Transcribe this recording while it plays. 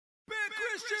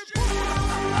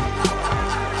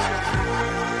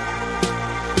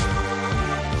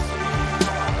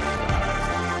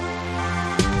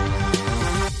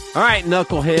All right,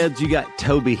 knuckleheads, you got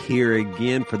Toby here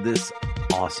again for this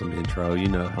awesome intro. You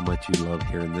know how much you love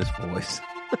hearing this voice.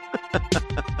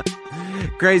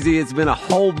 Crazy, it's been a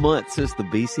whole month since the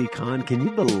BCxCon. Can you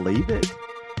believe it?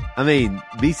 I mean,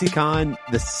 BCxCon,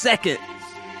 the second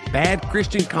Bad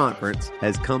Christian Conference,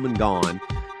 has come and gone.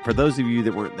 For those of you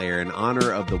that weren't there, in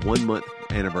honor of the 1 month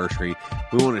anniversary,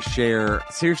 we want to share,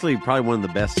 seriously, probably one of the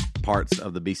best parts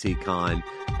of the BCxCon,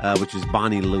 which is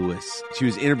Bonnie Lewis. She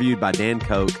was interviewed by Dan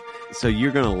Koch, so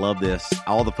you're going to love this.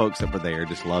 All the folks that were there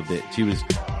just loved it. She was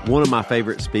one of my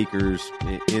favorite speakers,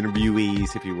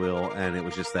 interviewees, if you will, and it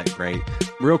was just that great.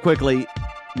 Real quickly,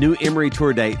 new Emory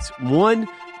tour dates. One,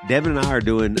 Devin and I are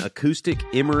doing acoustic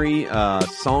Emory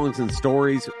songs and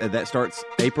stories. That starts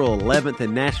April 11th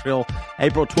in Nashville,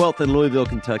 April 12th in Louisville,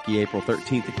 Kentucky, April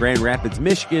 13th in Grand Rapids,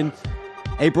 Michigan,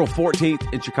 April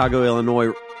 14th in Chicago,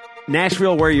 Illinois.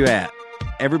 Nashville, where are you at?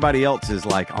 Everybody else is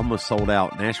like almost sold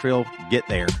out. Nashville, get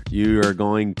there. You are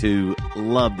going to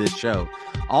love this show.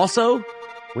 Also,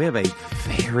 we have a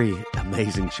very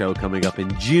amazing show coming up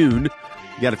in June.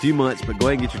 You got a few months, but go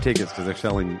ahead and get your tickets because they're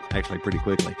selling actually pretty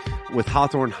quickly. With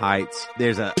Hawthorne Heights,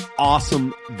 there's an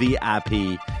awesome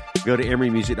VIP. Go to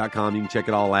emerymusic.com. You can check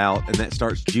it all out. And that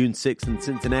starts June 6th in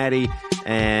Cincinnati.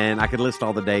 And I could list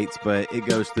all the dates, but it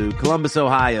goes through Columbus,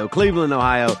 Ohio, Cleveland,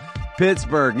 Ohio,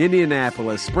 Pittsburgh,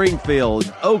 Indianapolis,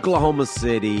 Springfield, Oklahoma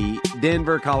City,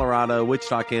 Denver, Colorado,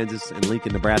 Wichita, Kansas, and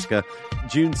Lincoln, Nebraska.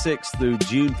 June 6th through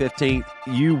June 15th.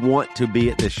 You want to be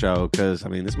at this show because, I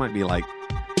mean, this might be like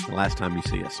the last time you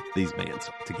see us, these bands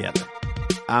together.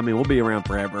 I mean, we'll be around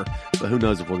forever, but who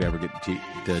knows if we'll ever get to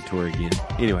tour again.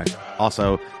 Anyway,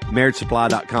 also,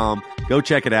 marriagesupply.com. Go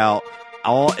check it out.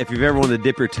 If you've ever wanted to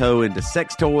dip your toe into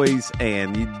sex toys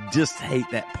and you just hate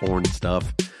that porn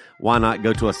stuff, why not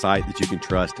go to a site that you can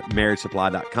trust,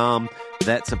 marriagesupply.com.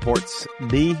 That supports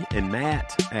me and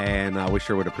Matt, and we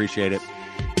sure would appreciate it.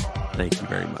 Thank you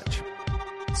very much.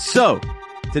 So,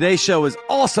 today's show is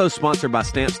also sponsored by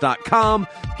Stamps.com.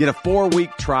 Get a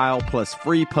 4-week trial plus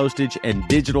free postage and a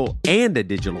digital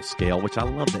scale, which I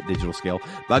love that digital scale,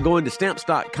 by going to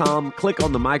Stamps.com, click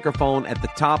on the microphone at the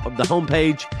top of the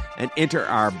homepage, and enter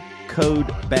our code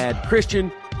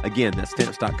BADCHRISTIAN. Again, that's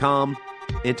Stamps.com.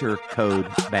 Enter code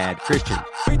BADCHRISTIAN.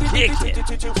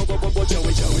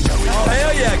 Oh,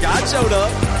 hell yeah, God showed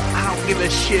up. I don't give a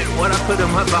shit what I put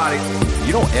in my body.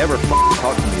 You don't ever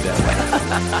talk to me that way.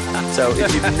 So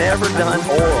if you've never done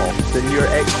oral, then you're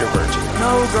extra virgin.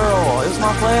 No, girl, it was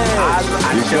my flesh.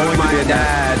 I showed my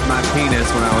dad my penis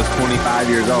when I was 25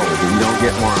 years old. You don't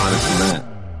get more honest than that.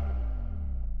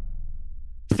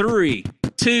 3,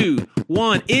 2,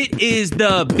 1. It is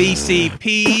the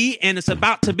BCP, and it's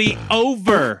about to be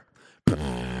over.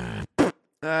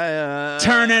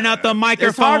 Turning up the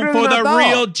microphone for the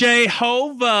real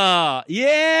Jehovah.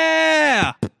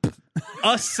 Yeah.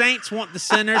 Us saints want the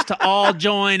sinners to all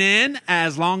join in.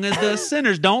 As long as the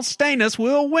sinners don't stain us,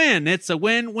 we'll win. It's a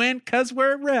win-win because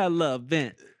we're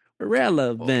relevant. We're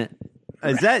relevant.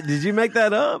 Did you make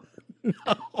that up? No.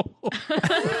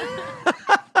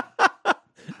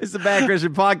 It's the Bad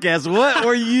Christian Podcast.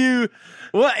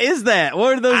 What is that?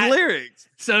 What are those lyrics?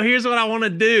 So here's what I want to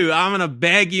do. I'm going to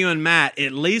beg you and Matt,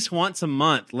 at least once a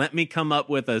month, let me come up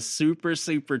with a super,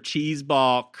 super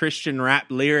cheeseball Christian rap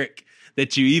lyric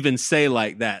that you even say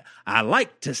like that. I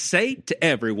like to say to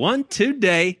everyone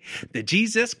today that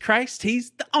Jesus Christ, he's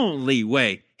the only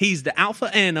way. He's the Alpha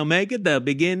and Omega, the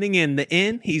beginning and the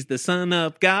end. He's the Son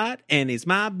of God, and he's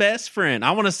my best friend.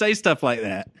 I want to say stuff like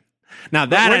that. Now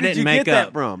that I didn't make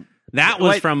up. That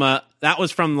was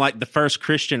from like the first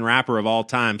Christian rapper of all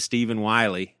time, Stephen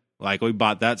Wiley. Like we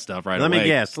bought that stuff right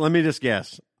away. Let me just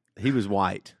guess. He was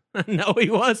white. No, he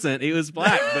wasn't. He was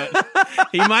black, but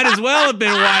he might as well have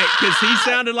been white because he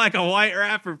sounded like a white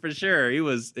rapper for sure. He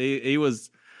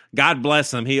was. God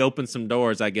bless him. He opened some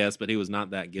doors, I guess, but he was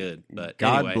not that good. But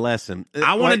God bless him.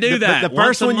 I want to do that. The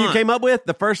first one you came up with,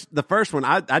 the first one,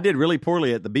 I did really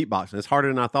poorly at the beatboxing. It's harder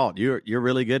than I thought. You're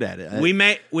really good at it. We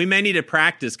may need to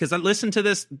practice because I listened to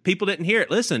this. People didn't hear it.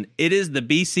 Listen, it is the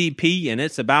BCP and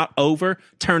it's about over.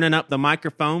 Turning up the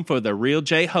microphone for the real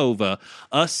Jehovah.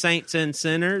 Us saints and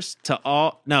sinners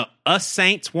us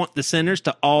saints want the sinners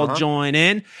to all join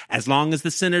in. As long as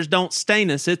the sinners don't stain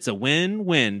us, it's a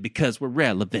win-win because we're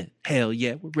relevant. Hell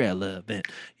yeah, we're relevant.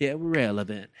 Yeah, we're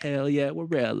relevant. Hell yeah, we're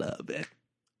relevant.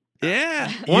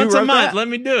 Yeah. Once a month, let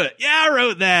me do it. Yeah, I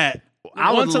wrote that.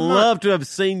 I would love to have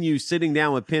seen you sitting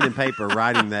down with pen and paper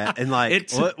writing that and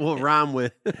like what will rhyme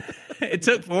with. It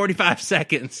took 45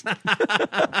 seconds.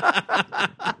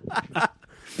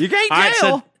 You can't All right,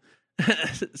 tell.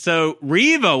 So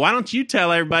Reva, why don't you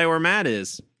tell everybody where Matt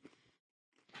is?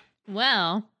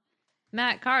 Well,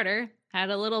 Matt Carter had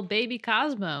a little baby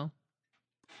Cosmo.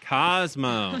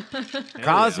 Cosmo.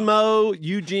 Cosmo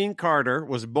Eugene Carter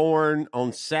was born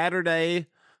on Saturday,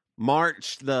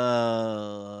 March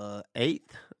the 8th,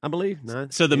 I believe.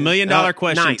 9th? So the $1 million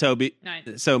question, 9th. Toby.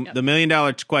 Ninth. So Yep. the $1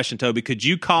 million question, Toby. Could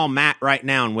you call Matt right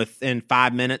now and within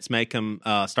 5 minutes make him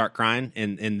start crying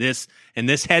in this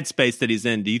headspace that he's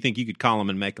in? Do you think you could call him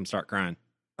and make him start crying?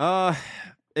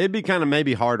 It'd be kind of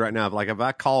maybe hard right now. If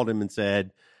I called him and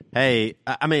said, "Hey,"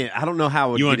 I mean, I don't know how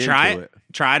I would You want get to try into it?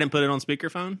 Try it and put it on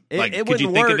speakerphone. It Could you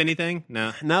wouldn't think of work. anything?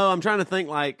 No. No, I'm trying to think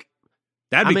like.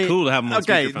 That'd be I mean, cool to have him on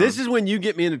okay, speakerphone. this is when you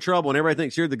get me into trouble and everybody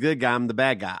thinks you're the good guy, I'm the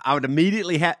bad guy. I would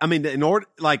immediately have, I mean, in order,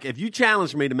 like, if you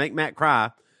challenged me to make Matt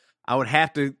cry, I would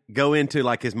have to go into,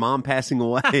 like, his mom passing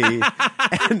away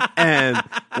and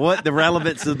what the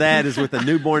relevance of that is with a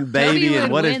newborn baby. Toby And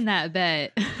would what win that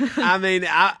bet. I mean,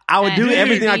 I would At do any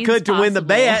everything I means could to win the possible.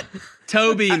 bet.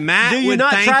 Toby, Matt Do you would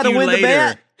not thank try to you win the later.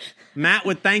 bet? Matt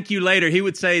would thank you later. He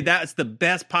would say that's the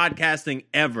best podcasting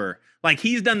ever. Like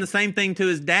he's done the same thing to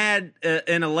his dad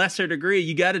in a lesser degree.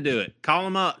 You got to do it. Call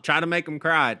him up. Try to make him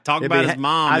cry. Talk about his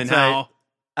mom and how.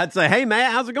 I'd say, "Hey,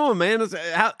 Matt, how's it going, man?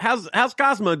 How's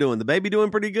Cosmo doing? The baby doing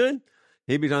pretty good?"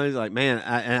 He'd be telling, he's like, "Man,"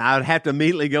 and I'd have to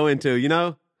immediately go into,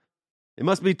 it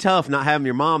must be tough not having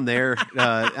your mom there.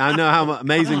 I know how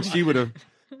amazing she would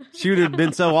have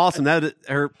been so awesome. That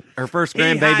her first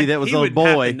grandbaby that was a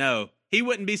boy. No, he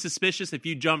wouldn't be suspicious if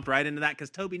you jumped right into that because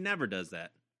Toby never does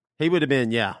that. He would have been,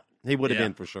 yeah. He would have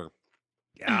been for sure.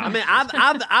 Yeah. I mean,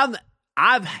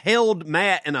 I've held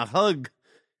Matt in a hug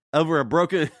over a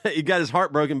broken. He got his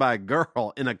heart broken by a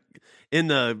girl in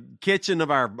the kitchen of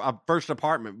our first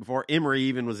apartment before Emory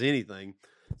even was anything.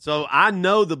 So I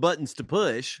know the buttons to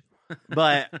push,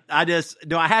 but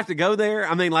do I have to go there?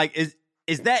 I mean, like,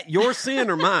 is that your sin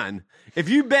or mine? If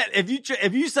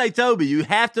you say, Toby, you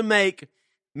have to make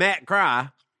Matt cry.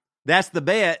 That's the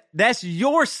bet. That's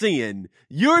your sin.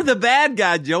 You're the bad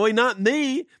guy, Joey, not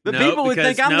me. But people would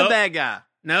think I'm the bad guy.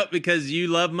 No, because you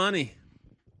love money.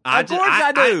 Of course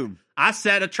I do. I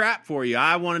set a trap for you.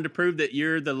 I wanted to prove that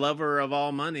you're the lover of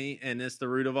all money, and it's the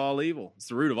root of all evil. It's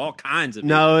the root of all kinds of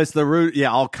evil. No, it's the root.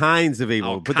 Yeah, all kinds of evil.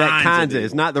 All But that kinds of evil.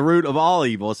 it's not the root of all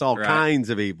evil. It's all Right.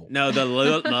 kinds of evil. No, the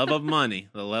love of money.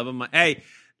 The love of money. Hey,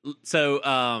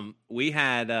 so we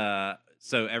had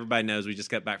so everybody knows we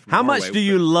just got back from How Norway. much do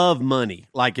you love money?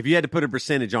 Like, if you had to put a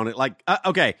percentage on it, like,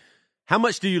 okay, how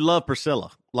much do you love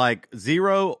Priscilla? Like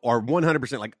 0 or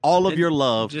 100%? Like all of your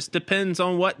love? Just depends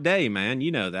on what day, man.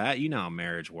 You know that. You know how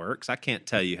marriage works. I can't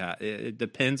tell you how. It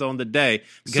depends on the day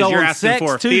because So you're on asking Sex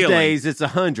for a Tuesdays, it's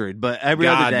 100, but every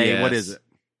other God, day, what yes. is it?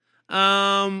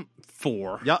 feeling.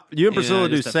 4. Yep, you and Priscilla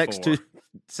do just a 4.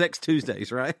 Sex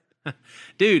Tuesdays, right?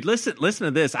 Dude, listen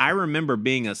to this. I remember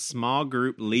being a small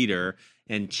group leader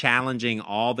and challenging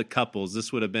all the couples.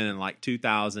 This would have been in like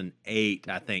 2008,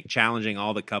 I think, challenging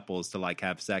all the couples to like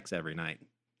have sex every night.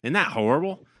 Isn't that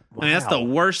horrible? I mean, that's the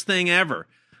worst thing ever.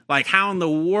 Like, how in the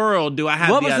world do I have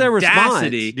What the was their response?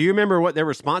 audacity? Do you remember what their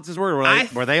responses were?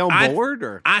 Were they on board?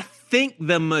 Or I think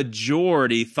the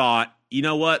majority thought, you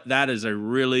know what, that is a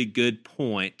really good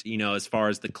point, as far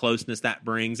as the closeness that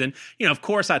brings. And, of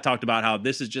course, I talked about how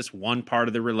this is just one part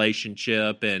of the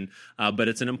relationship, and but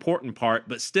it's an important part.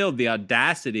 But still, the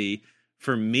audacity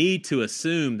for me to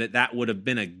assume that would have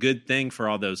been a good thing for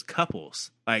all those couples.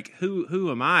 Like,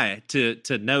 who am I to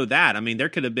know that? I mean, there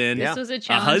could have been This was a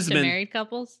challenge husband. to married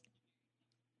couples?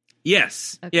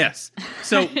 Yes, Okay. yes.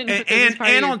 So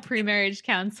and on pre-marriage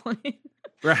counseling.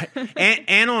 right,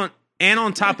 and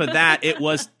on top of that, it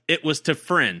was to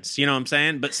friends. You know what I'm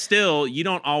saying? But still, you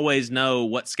don't always know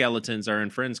what skeletons are in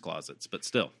friends' closets. But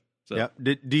still, so yeah.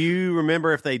 Do you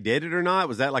remember if they did it or not?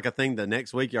 Was that like a thing the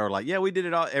next week? Y'all were like, yeah, we did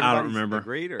it all. I don't remember.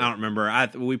 Agreed, or? I don't remember.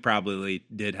 We probably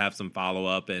did have some follow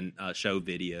up and show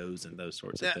videos and those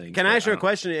sorts of things. Can I ask you a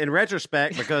question in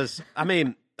retrospect? Because I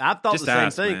mean, I thought Just the same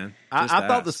ask, thing. man. I Just thought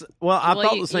ask. this. Well, I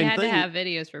thought you the same had thing. to have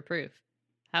videos for proof.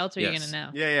 How else are you going to know?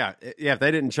 Yeah. If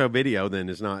they didn't show video, then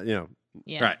it's not. Yeah.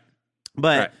 Right.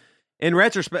 But Right. in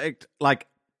retrospect, like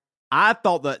I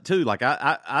thought that too. Like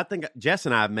I think Jess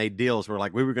and I have made deals where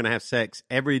like we were going to have sex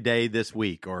every day this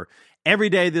week or every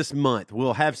day this month.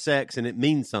 We'll have sex and it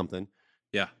means something.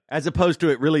 Yeah. As opposed to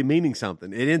it really meaning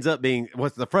something. It ends up being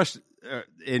what's the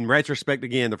in retrospect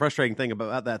again, the frustrating thing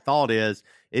about that thought is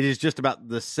it is just about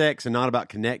the sex and not about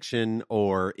connection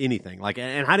or anything. Like,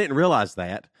 and I didn't realize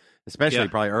that, especially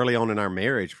probably early on in our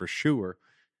marriage for sure.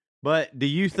 But do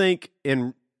you think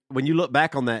when you look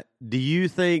back on that, do you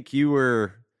think you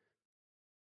were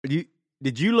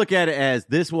did you look at it as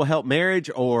this will help marriage,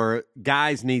 or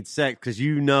guys need sex because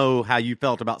you know how you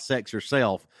felt about sex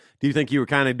yourself? Do you think you were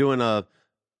kind of doing a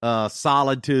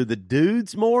solid to the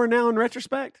dudes more now in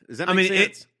retrospect? Does that make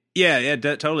sense? It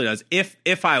totally does.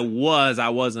 If I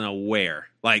wasn't aware.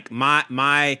 Like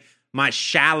my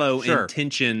shallow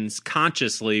intentions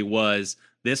consciously was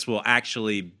this will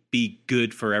actually be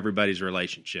good for everybody's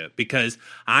relationship, because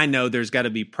I know there's got to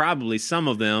be probably some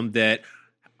of them that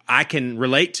I can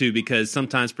relate to, because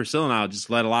sometimes Priscilla and I will just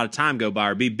let a lot of time go by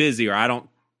or be busy, or I don't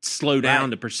slow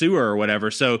down to pursue her or whatever.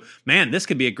 So, man, this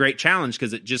could be a great challenge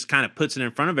because it just kind of puts it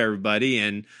in front of everybody.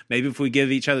 And maybe if we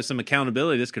give each other some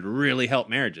accountability, this could really help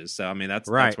marriages. So, I mean, that's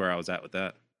where I was at with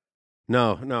that.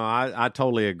 No, I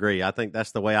totally agree. I think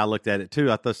that's the way I looked at it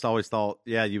too. I just always thought,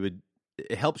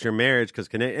 it helps your marriage because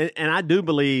connect. And I do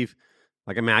believe,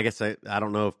 like, I mean, I guess I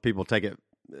don't know if people take it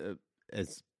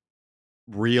as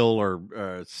real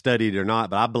or studied or not,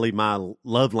 but I believe my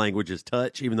love language is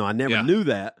touch, even though I never knew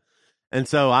that. And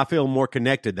so I feel more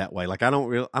connected that way. Like I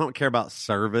don't care about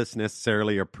service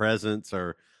necessarily or presence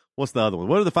or what's the other one?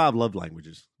 What are the 5 love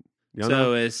languages? You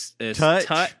know? It's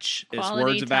touch, it's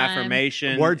words of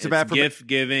affirmation, gift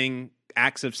giving,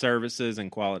 acts of services,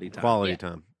 and quality time. Quality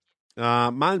time.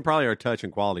 Mine probably are touch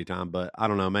and quality time, but I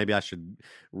don't know. Maybe I should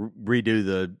redo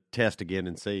the test again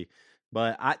and see.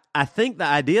 But I think the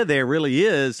idea there really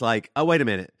is like, oh, wait a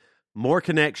minute, more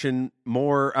connection,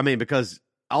 because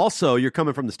also you're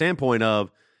coming from the standpoint of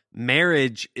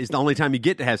marriage is the only time you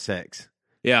get to have sex.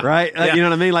 Yeah. Right? You know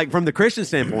what I mean? Like from the Christian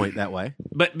standpoint that way.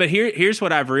 But here's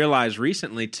what I've realized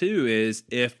recently too is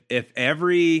if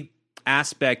every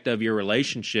aspect of your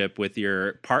relationship with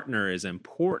your partner is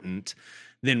important,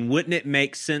 then wouldn't it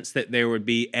make sense that there would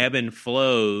be ebb and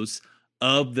flows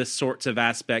of the sorts of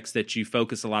aspects that you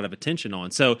focus a lot of attention on?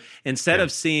 So instead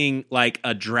of seeing like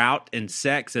a drought in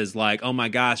sex as like, oh my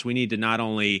gosh, we need to not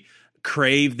only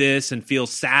crave this and feel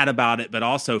sad about it, but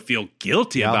also feel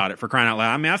guilty about it, for crying out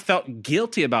loud. I mean, I felt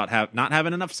guilty about not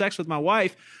having enough sex with my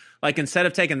wife. Like, instead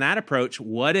of taking that approach,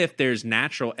 what if there's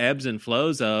natural ebbs and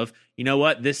flows of, you know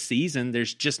what, this season,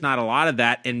 there's just not a lot of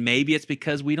that, and maybe it's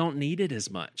because we don't need it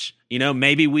as much. You know,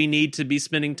 maybe we need to be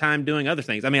spending time doing other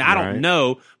things. I mean, I don't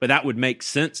know, but that would make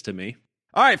sense to me.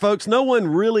 All right, folks, no one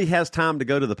really has time to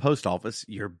go to the post office.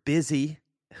 You're busy.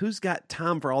 Who's got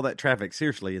time for all that traffic?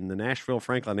 Seriously, in the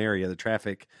Nashville-Franklin area, the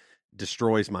traffic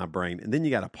destroys my brain. And then you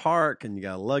got to park, and you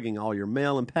got to lugging all your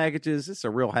mail and packages. It's a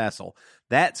real hassle.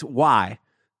 That's why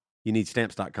you need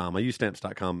Stamps.com. I use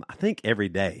Stamps.com, I think, every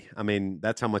day. I mean,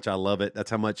 that's how much I love it. That's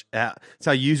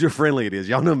how user-friendly it is.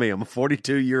 Y'all know me. I'm a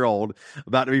 42-year-old,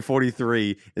 about to be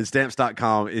 43, and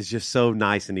Stamps.com is just so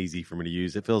nice and easy for me to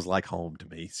use. It feels like home to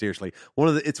me. Seriously.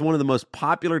 It's one of the most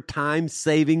popular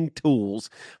time-saving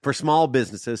tools for small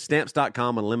businesses.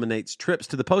 Stamps.com eliminates trips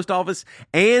to the post office,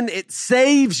 and it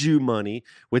saves you money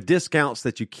with discounts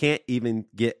that you can't even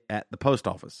get at the post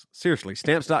office. Seriously,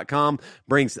 Stamps.com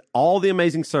brings all the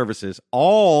amazing services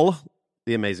of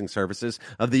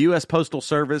the U.S. Postal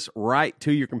Service right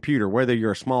to your computer, whether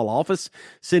you're a small office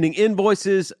sending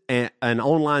invoices, and an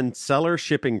online seller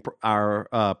shipping our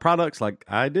products like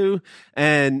I do,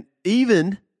 and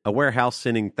even a warehouse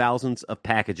sending thousands of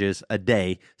packages a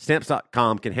day.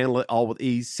 Stamps.com can handle it all with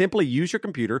ease. Simply use your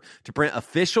computer to print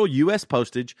official U.S.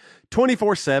 postage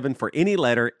 24/7 for any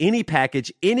letter, any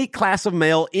package, any class of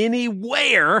mail,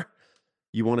 anywhere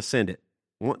you want to send it.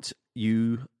 Once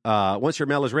your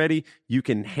mail is ready, you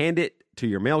can hand it to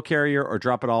your mail carrier or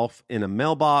drop it off in a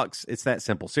mailbox. It's that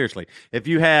simple. Seriously. If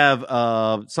you have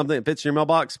something that fits in your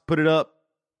mailbox, put it up,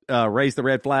 raise the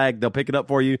red flag. They'll pick it up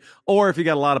for you. Or if you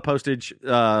got a lot of postage,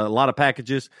 a lot of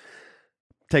packages,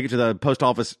 take it to the post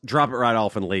office, drop it right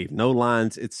off and leave. No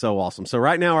lines. It's so awesome. So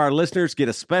right now, our listeners get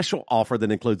a special offer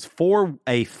that includes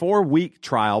a 4-week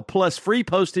trial plus free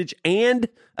postage and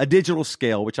a digital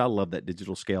scale, which I love that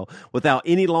digital scale, without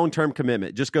any long-term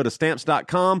commitment. Just go to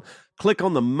Stamps.com, click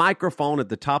on the microphone at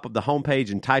the top of the homepage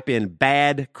and type in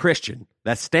Bad Christian.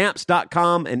 That's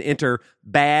Stamps.com and enter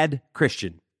Bad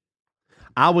Christian.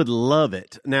 I would love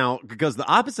it. Now, because the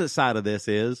opposite side of this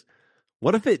is,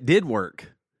 what if it did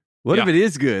work? What if it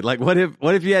is good? Like, what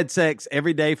if you had sex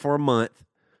every day for a month,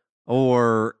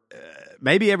 or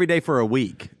maybe every day for a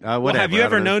week? Whatever. Have you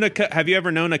ever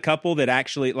known a couple that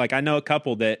actually, like, I know a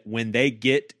couple that when they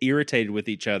get irritated with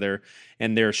each other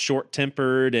and they're short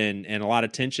tempered and a lot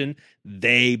of tension,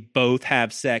 they both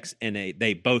have sex and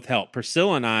they both help.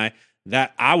 Priscilla and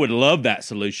I would love that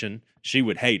solution. She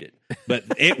would hate it, but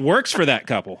it works for that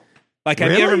couple. Like,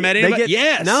 have you ever met anybody?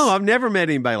 Yes. No, I've never met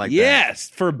anybody like that. Yes.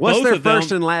 For what's both their of them.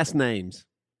 first and last names?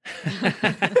 All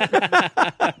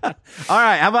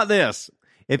right. How about this?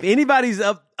 if anybody's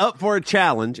up for a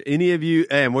challenge, any of you,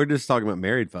 and we're just talking about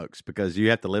married folks because you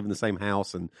have to live in the same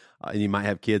house and you might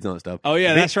have kids and all that stuff. Oh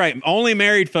yeah, that's right. Only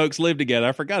married folks live together.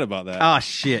 I forgot about that. Oh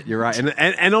shit, you're right.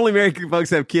 And only married folks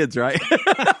have kids, right?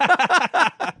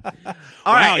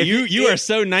 All wow, right, you are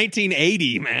so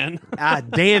 1980, man.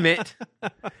 Damn it.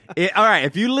 All right,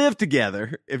 if you live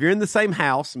together, if you're in the same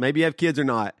house, maybe you have kids or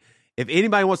not, if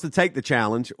anybody wants to take the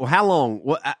challenge, well, how long?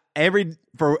 Well, every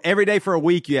day for a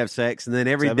week you have sex, and then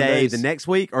every 7 day days. the next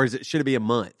week, or should it be a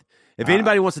month? If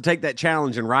anybody wants to take that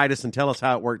challenge and write us and tell us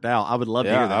how it worked out, I would love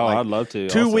to hear that. Oh, I'd love to.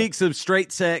 2 weeks of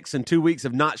straight sex and 2 weeks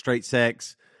of not straight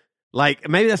sex. Like,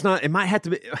 maybe that's not, it might have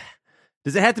to be,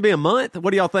 does it have to be a month?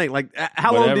 What do y'all think? Like,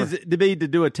 how long does it be to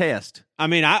do a test? I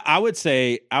mean, I would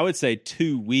say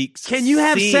 2 weeks. Can you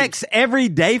have sex every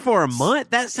day for a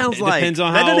month? That sounds it like, depends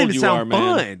on that how doesn't old even you sound are,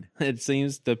 fun. man.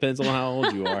 It depends on how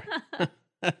old you are.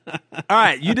 All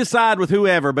right, you decide with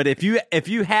whoever, but if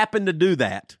you happen to do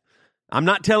that, I'm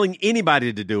not telling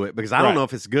anybody to do it because I don't know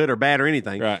if it's good or bad or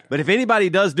anything. Right. But if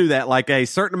anybody does do that, like a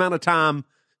certain amount of time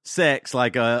sex,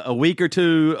 like a week or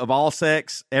two of all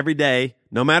sex every day,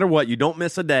 no matter what, you don't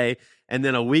miss a day, and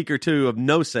then a week or two of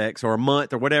no sex or a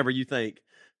month or whatever you think,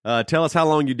 tell us how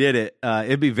long you did it.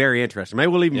 It'd be very interesting.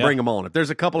 Maybe we'll even bring them on. If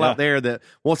there's a couple out there that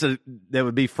that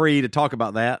would be free to talk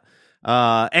about that.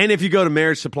 And if you go to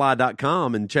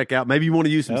marriagesupply.com and check out, maybe you want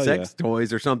to use some sex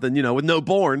toys or something, with no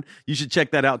porn, you should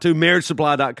check that out too.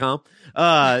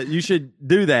 Marriagesupply.com. You should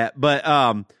do that. But,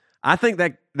 I think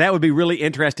that would be really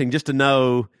interesting just to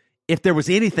know if there was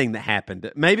anything that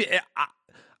happened. Maybe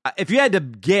if you had to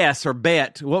guess or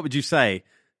bet, what would you say?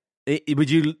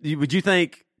 Would you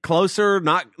think closer,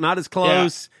 not as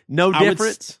close, no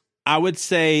difference? I would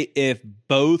say if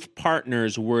both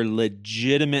partners were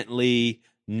legitimately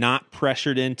not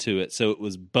pressured into it, so it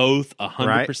was both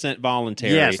 100%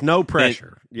 voluntary. Yes, no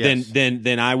pressure.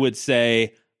 Then I would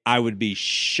say I would be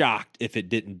shocked if it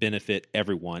didn't benefit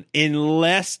everyone,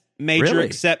 unless major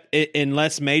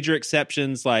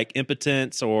exceptions like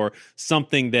impotence or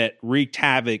something that wreaked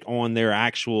havoc on their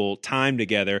actual time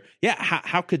together. Yeah,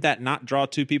 how could that not draw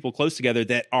two people close together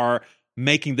that are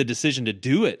making the decision to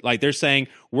do it? Like they're saying,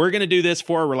 we're going to do this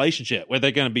for a relationship. Where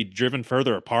they're going to be driven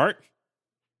further apart.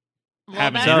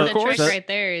 Well, that's the trick right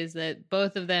there is that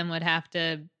both of them would have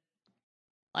to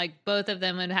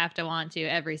want to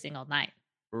every single night.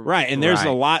 Right. And there's a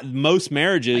lot, most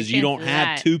marriages, you don't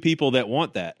have two people that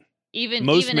want that.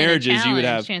 Most marriages, you would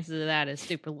have chances of that is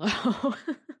super low.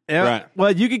 Right.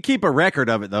 Well, you could keep a record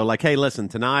of it though. Like, hey, listen,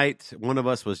 tonight one of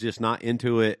us was just not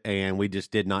into it, and we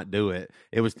just did not do it.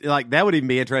 It was like that would even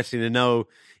be interesting to know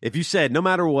if you said no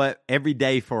matter what, every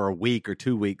day for a week or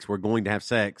 2 weeks we're going to have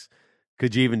sex.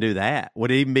 Could you even do that?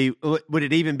 Would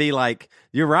it even be like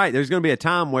you're right? There's going to be a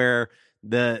time where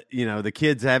the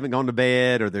kids haven't gone to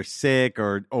bed or they're sick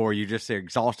or you just they're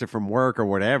exhausted from work or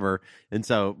whatever. And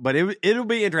so, but it'll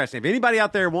be interesting. If anybody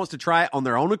out there wants to try it on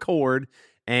their own accord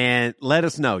and let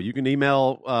us know, you can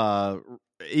email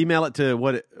it to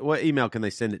what email can they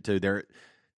send it to?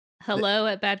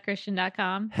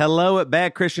 hello@badchristian.com.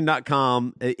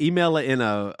 hello@badchristian.com. Email it in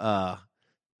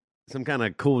some kind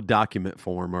of cool document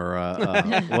form or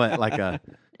a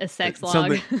sex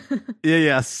log.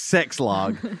 Yeah, sex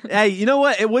log. Hey, you know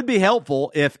what? It would be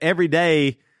helpful if every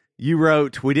day you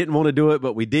wrote, we didn't want to do it,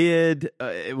 but we did.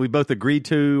 We both agreed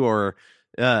to, or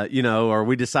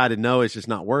we decided, no, it's just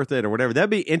not worth it or whatever. That'd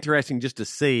be interesting just to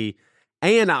see.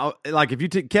 And if you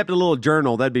kept a little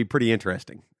journal, that'd be pretty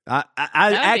interesting. I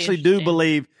actually do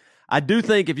believe, I do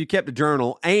think if you kept a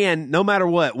journal, and no matter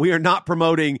what, we are not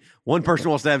promoting one person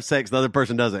wants to have sex, the other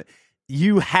person doesn't.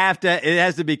 You have to, it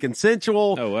has to be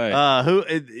consensual. No way.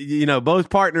 Both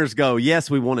partners go, yes,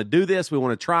 we want to do this. We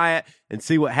want to try it and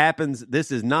see what happens.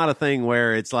 This is not a thing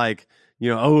where it's like,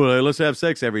 let's have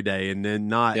sex every day and then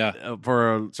not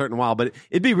for a certain while. But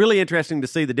it'd be really interesting to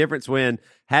see the difference when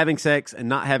having sex and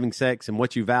not having sex and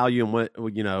what you value and what,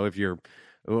 if you're,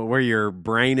 where your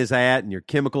brain is at and your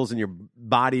chemicals in your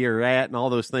body are at and all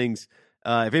those things.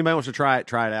 If anybody wants to try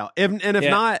it out. If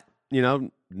not,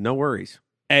 no worries.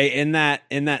 Hey, in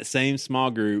that same small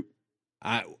group,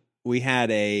 we had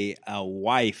a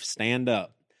wife stand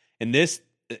up, and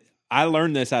I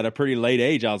learned this at a pretty late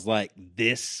age. I was like,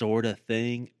 this sort of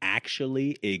thing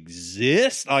actually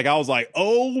exists. Like I was like,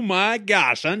 oh my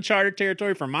gosh, uncharted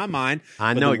territory for my mind.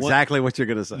 I know exactly what you're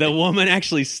going to say. The woman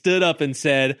actually stood up and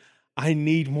said, I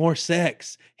need more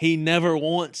sex. He never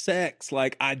wants sex.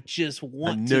 Like I just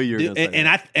want to do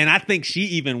it. And I think she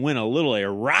even went a little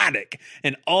erotic.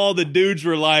 And all the dudes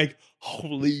were like,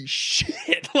 holy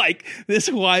shit. Like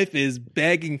this wife is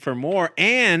begging for more.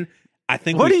 And I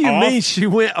think. What do you mean she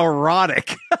went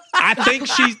erotic? I think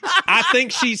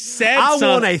she said I something.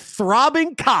 want a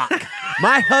throbbing cock.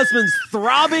 My husband's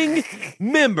throbbing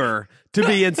member to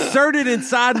be inserted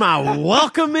inside my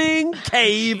welcoming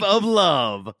cave of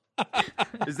love.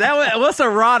 Is that what's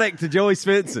erotic to Joey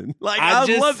Svensson? Like I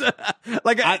love that.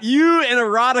 Like you and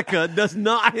erotica does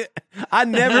not. I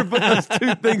never put those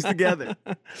two things together.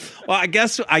 Well, I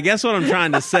guess what I'm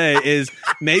trying to say is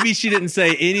maybe she didn't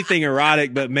say anything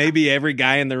erotic, but maybe every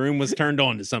guy in the room was turned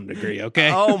on to some degree.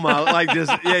 Okay. Oh my! Like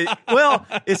just yeah. Well,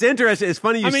 it's interesting. It's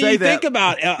funny you say that. Think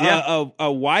about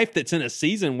a wife that's in a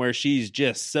season where she's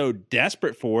just so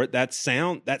desperate for it. That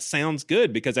sounds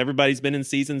good because everybody's been in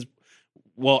seasons.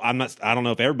 Well, I don't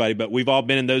know if everybody, but we've all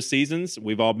been in those seasons.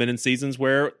 We've all been in seasons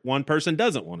where one person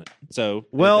doesn't want it. So,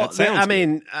 I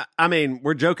mean,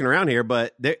 we're joking around here,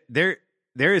 but there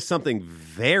is something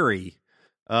very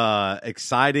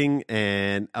exciting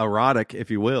and erotic, if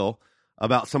you will,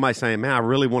 about somebody saying, "Man, I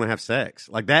really want to have sex."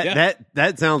 Like that. Yeah.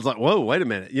 That sounds like, whoa, wait a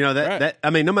minute. You know that. I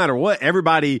mean, no matter what,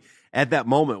 everybody at that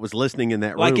moment was listening in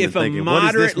that room. Like and thinking,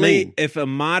 what does this mean? If a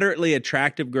moderately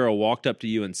attractive girl walked up to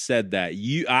you and said that,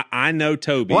 I know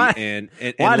Toby. Why? And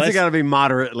why does it got to be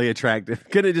moderately attractive?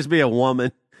 Couldn't it just be a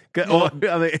woman? No.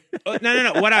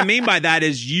 What I mean by that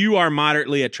is you are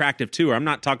moderately attractive to her. I'm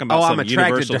not talking about some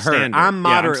universal standard. I'm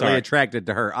moderately attracted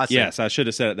to her. Yes, I should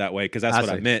have said it that way because that's what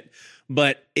I meant.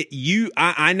 But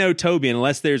I know Toby,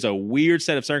 unless there's a weird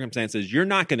set of circumstances, you're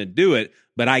not going to do it.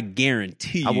 But I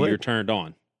guarantee you're turned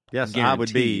on. Yes, I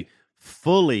would be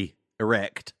fully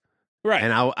erect. Right.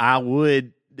 And I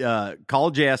would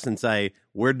call Jess and say,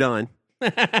 we're done.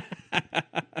 And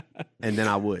then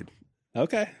I would.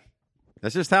 Okay.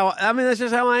 That's just how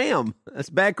I am. That's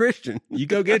bad Christian. You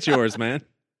go get yours, man.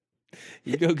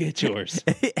 You go get yours.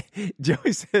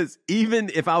 Joey says,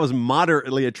 even if I was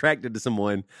moderately attracted to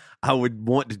someone, I would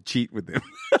want to cheat with them.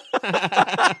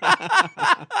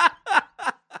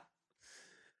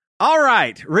 All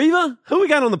right, Reva, who we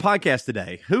got on the podcast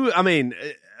today?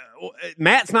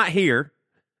 Matt's not here.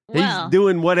 Well, he's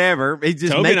doing whatever. He's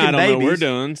just Toby making and I don't babies. know what we're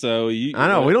doing. So I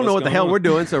know we don't know what the hell we're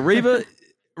doing. So Reva,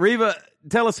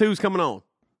 tell us who's coming on.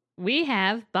 We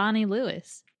have Bonnie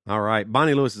Lewis. All right,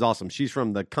 Bonnie Lewis is awesome. She's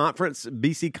from the conference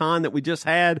BCxCon that we just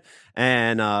had,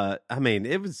 and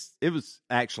it was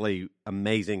actually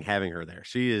amazing having her there.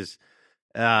 She is.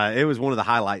 It was one of the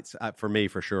highlights for me,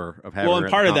 for sure, of having her. Well, and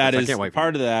part of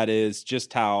that is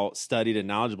just how studied and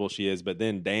knowledgeable she is. But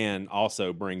then Dan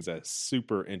also brings a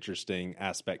super interesting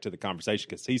aspect to the conversation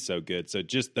because he's so good. So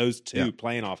just those two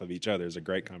playing off of each other is a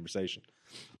great conversation.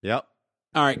 Yep.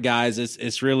 All right, guys,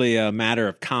 it's really a matter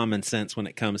of common sense when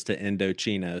it comes to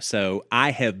Indochino. So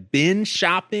I have been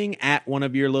shopping at one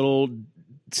of your little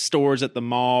stores at the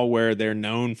mall where they're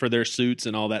known for their suits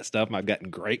and all that stuff. I've gotten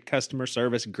great customer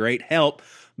service, great help,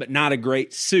 but not a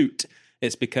great suit.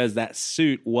 It's because that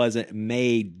suit wasn't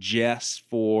made just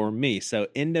for me. So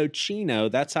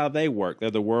Indochino, that's how they work. They're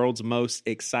the world's most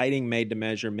exciting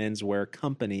made-to-measure menswear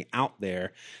company out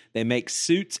there. They make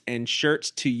suits and shirts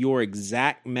to your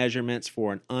exact measurements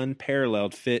for an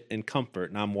unparalleled fit and comfort.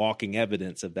 And I'm walking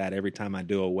evidence of that every time I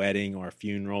do a wedding or a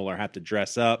funeral or have to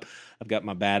dress up. I've got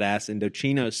my badass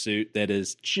Indochino suit that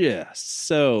is just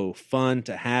so fun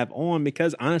to have on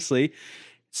because honestly,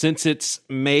 since it's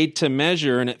made to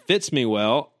measure and it fits me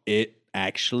well, it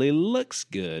actually looks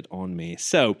good on me.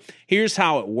 So here's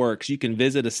how it works. You can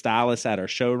visit a stylist at our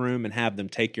showroom and have them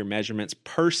take your measurements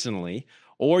personally,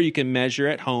 or you can measure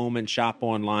at home and shop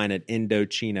online at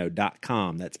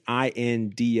Indochino.com. That's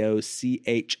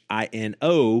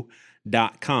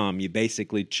INDOCHINO.com. You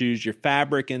basically choose your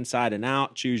fabric inside and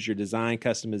out, choose your design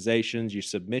customizations, you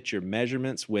submit your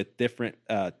measurements with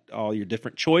all your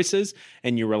different choices,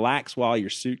 and you relax while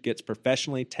your suit gets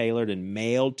professionally tailored and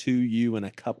mailed to you in a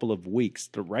couple of weeks,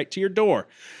 right to your door.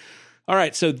 All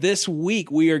right, so this week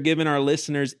we are giving our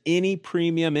listeners any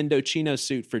premium Indochino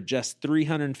suit for just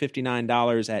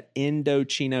 $359 at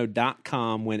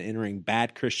Indochino.com when entering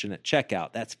Bad Christian at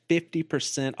checkout. That's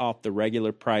 50% off the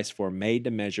regular price for a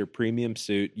made-to-measure premium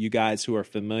suit. You guys who are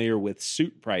familiar with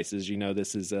suit prices, you know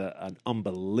this is an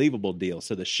unbelievable deal.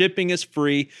 So the shipping is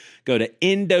free. Go to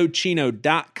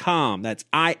Indochino.com. That's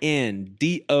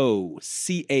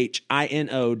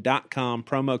INDOCHINO.com.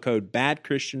 Promo code Bad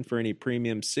Christian for any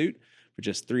premium suit. For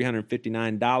just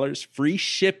 $359, free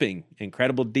shipping.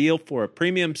 Incredible deal for a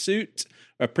premium suit,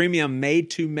 a premium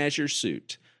made-to-measure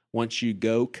suit. Once you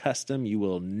go custom, you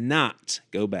will not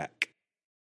go back.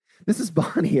 This is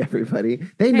Bonnie, everybody.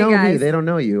 They know me. They don't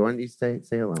know you. Why don't you say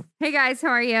hello? Hey, guys. How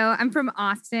are you? I'm from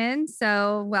Austin,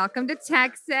 so welcome to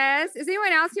Texas. Is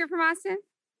anyone else here from Austin?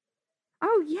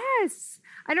 Oh, yes.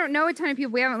 I don't know a ton of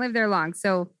people. We haven't lived there long,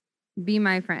 so be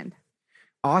my friend.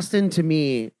 Austin, to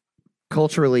me,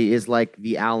 culturally, is like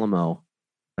the Alamo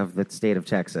of the state of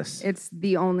Texas. It's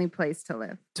the only place to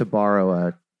live. To borrow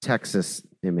a Texas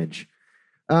image.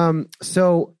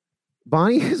 So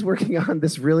Bonnie is working on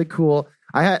this really cool.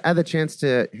 I had the chance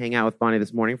to hang out with Bonnie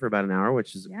this morning for about an hour,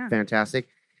 which is fantastic.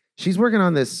 She's working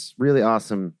on this really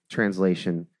awesome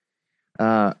translation.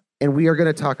 And we are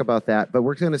going to talk about that, but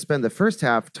we're going to spend the first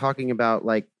half talking about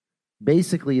like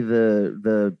basically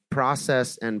the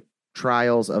process and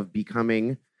trials of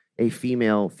becoming a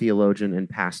female theologian and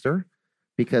pastor,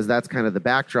 because that's kind of the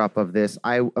backdrop of this.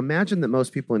 I imagine that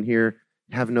most people in here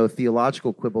have no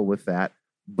theological quibble with that,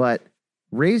 but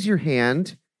raise your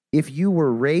hand if you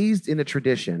were raised in a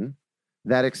tradition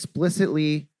that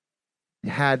explicitly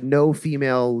had no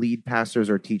female lead pastors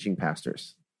or teaching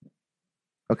pastors.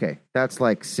 Okay, that's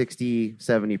like 60,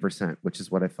 70%, which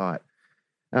is what I thought.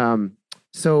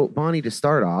 So Bonnie, to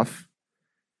start off,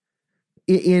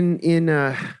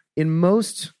 in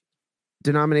most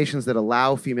denominations that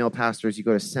allow female pastors, you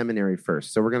go to seminary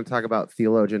first. So we're going to talk about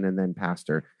theologian and then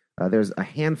pastor. There's a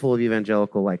handful of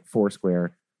evangelical, like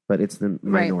Foursquare, but it's the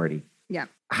minority. Right.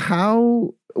 Yeah.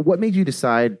 What made you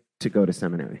decide to go to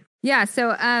seminary? Yeah.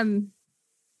 So,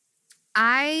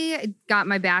 I got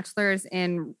my bachelor's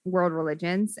in world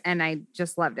religions and I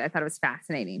just loved it. I thought it was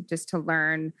fascinating just to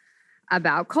learn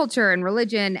about culture and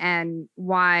religion and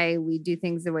why we do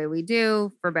things the way we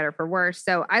do, for better, for worse.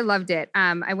 So I loved it.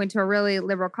 I went to a really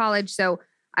liberal college, so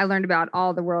I learned about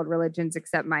all the world religions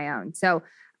except my own. So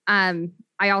I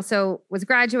also was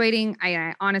graduating.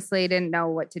 I honestly didn't know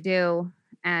what to do.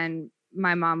 And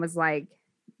my mom was like,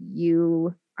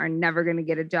 you are never going to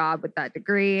get a job with that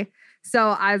degree. So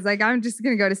I was like, I'm just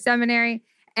going to go to seminary.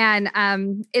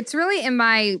 And it's really in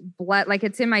my blood, like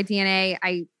it's in my DNA.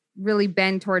 I really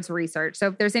bend towards research. So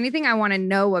if there's anything I want to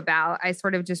know about, I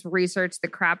sort of just research the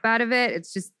crap out of it.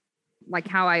 It's just like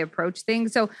how I approach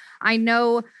things. So I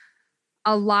know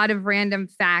a lot of random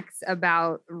facts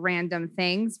about random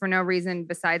things for no reason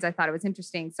besides I thought it was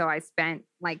interesting. So I spent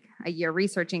like a year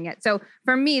researching it. So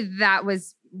for me, that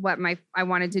was what I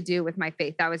wanted to do with my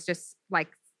faith. That was just like,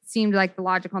 seemed like the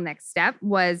logical next step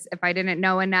was if I didn't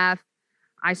know enough,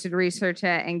 I should research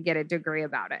it and get a degree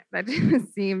about it. That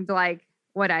just seemed like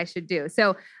what I should do.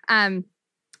 So I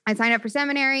signed up for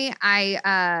seminary.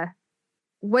 I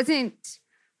wasn't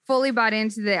fully bought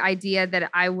into the idea that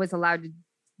I was allowed to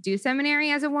do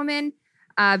seminary as a woman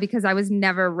because I was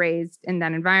never raised in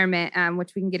that environment,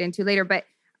 which we can get into later. But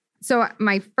so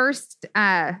my first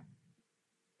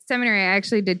seminary, I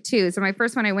actually did two. So my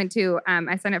first one I went to,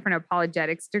 I signed up for an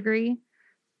apologetics degree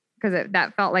because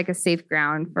that felt like a safe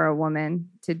ground for a woman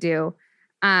to do.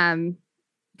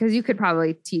 Because you could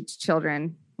probably teach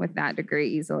children with that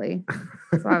degree easily.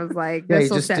 So I was like, this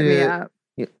will set me up.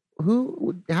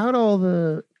 How'd all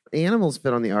the animals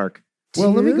fit on the ark?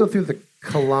 Well, let me go through the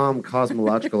Kalam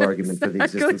cosmological argument for the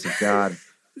existence of God.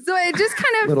 So it just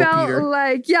kind of felt Peter.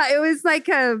 Like, it was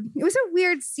a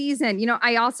weird season. You know,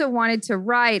 I also wanted to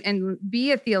write and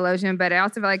be a theologian, but I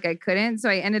also felt like I couldn't. So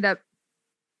I ended up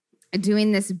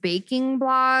doing this baking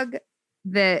blog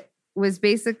that was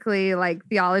basicing like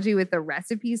theology with the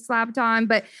recipes slapped on,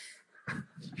 but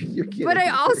I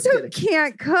also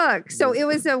can't cook. So it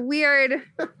was a weird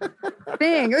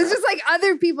thing. It was just like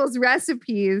other people's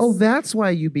recipes. Oh, that's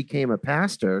why you became a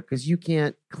pastor, because you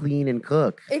can't clean and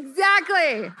cook.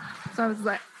 Exactly. So I was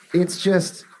like, it's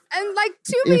just, and like,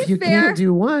 to be fair, if you can't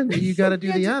do one, you got to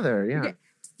do the other. Yeah.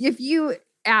 If you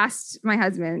asked my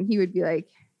husband, he would be like,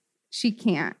 she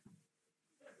can't.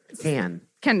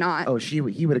 Cannot. Oh, he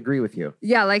would agree with you.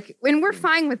 Yeah, like, and we're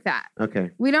fine with that.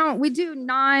 Okay. We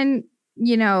do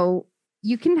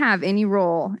you can have any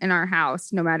role in our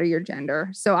house, no matter your gender.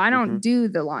 So I don't do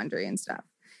the laundry and stuff.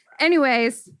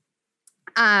 Anyways,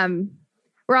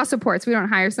 we're all supports. We don't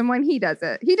hire someone. He does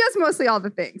it. He does mostly all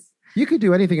the things. You could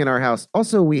do anything in our house.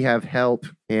 Also, we have help,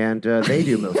 and they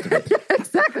do most of it.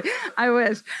 Exactly. I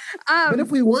wish. But if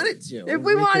we wanted to. If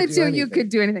we wanted to, you could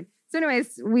do anything. So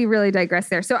anyways, we really digress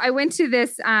there. So I went to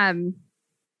this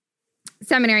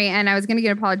seminary and I was going to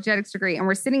get an apologetics degree, and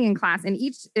we're sitting in class, and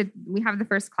we have the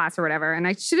first class or whatever. And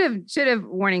I should have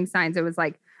warning signs. It was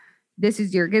like, this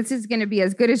is going to be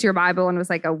as good as your Bible. And it was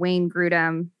like a Wayne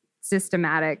Grudem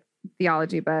systematic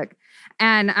theology book.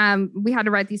 And we had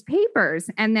to write these papers.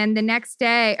 And then the next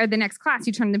day or the next class,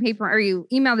 you turn the paper or you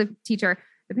email the teacher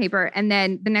the paper. And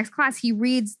then the next class, he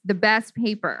reads the best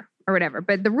paper or whatever.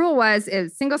 But the rule was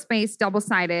single space,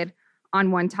 double-sided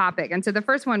on one topic. And so the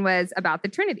first one was about the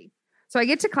Trinity. So I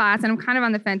get to class and I'm kind of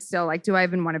on the fence still, like, do I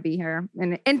even want to be here?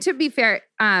 And to be fair,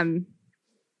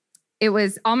 it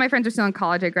was all my friends are still in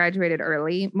college. I graduated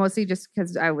early, mostly just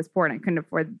because I was poor and I couldn't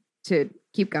afford to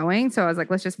keep going. So I was like,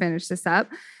 let's just finish this up.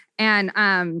 And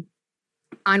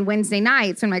on Wednesday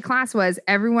nights when my class was,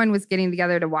 everyone was getting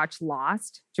together to watch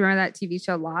Lost. Do you remember that TV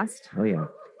show Lost? Oh, yeah.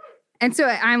 And so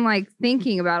I'm like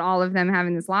thinking about all of them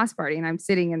having this Lost party, and I'm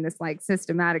sitting in this like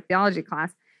systematic theology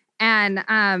class. And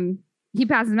he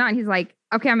passes me out and he's like,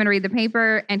 okay, I'm going to read the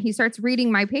paper. And he starts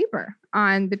reading my paper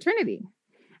on the Trinity.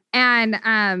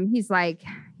 And he's like,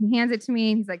 he hands it to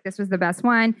me. And he's like, this was the best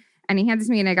one. And he hands it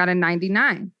to me and I got a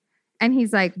 99. And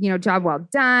he's like, job well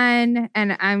done.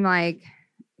 And I'm like,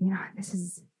 this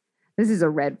is a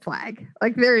red flag.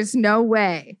 Like, there is no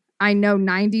way I know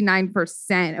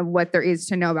 99% of what there is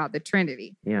to know about the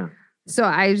Trinity. Yeah. So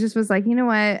I just was like, you know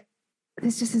what?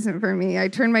 This just isn't for me. I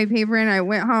turned my paper in. I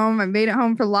went home. I made it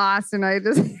home for Lost, and I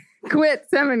just quit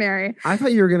seminary. I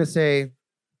thought you were going to say,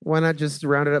 why not just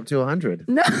round it up to 100?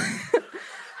 No.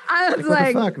 I was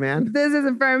like, what the fuck, man? This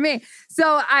isn't for me.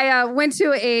 So I went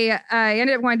to I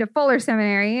ended up going to Fuller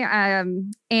Seminary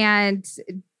and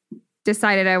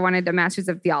decided I wanted a master's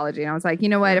of theology. And I was like, you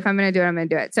know what? If I'm going to do it, I'm going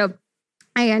to do it. So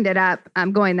I ended up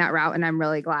going that route, and I'm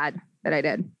really glad that I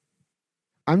did.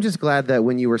 I'm just glad that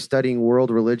when you were studying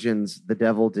world religions, the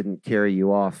devil didn't carry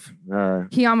you off.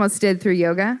 He almost did through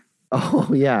yoga. Oh,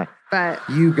 yeah. But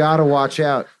you got to watch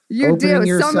out. You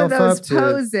do. Some of those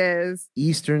poses.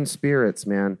 Eastern spirits,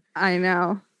 man. I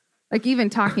know. Like, even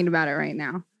talking about it right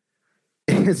now.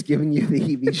 It's giving you the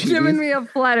heebie-jeebies. Giving me a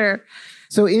flutter.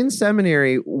 So in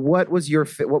seminary, what was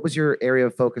your area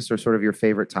of focus or sort of your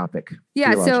favorite topic?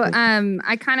 Yeah, so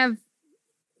I kind of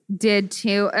did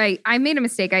too. I made a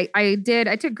mistake. I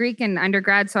took Greek in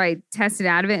undergrad, so I tested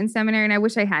out of it in seminary, and I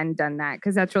wish I hadn't done that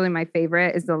because that's really my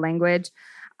favorite is the language.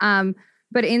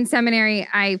 But in seminary,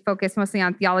 I focused mostly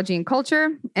on theology and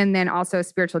culture, and then also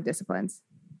spiritual disciplines.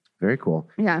 Very cool.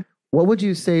 Yeah. What would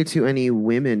you say to any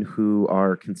women who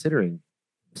are considering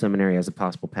seminary as a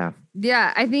possible path?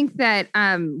 Yeah, I think that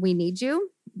we need you.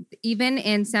 Even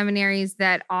in seminaries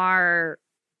that are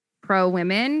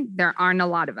pro-women, there aren't a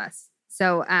lot of us.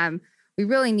 So we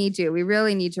really need you. We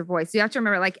really need your voice. You have to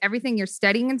remember, like, everything you're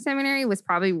studying in seminary was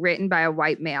probably written by a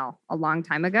white male a long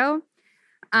time ago.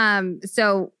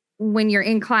 So when you're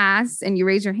in class and you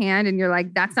raise your hand and you're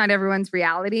like, that's not everyone's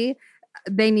reality,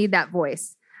 they need that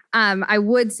voice. I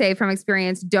would say from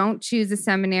experience, don't choose a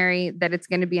seminary that it's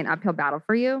going to be an uphill battle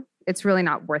for you. It's really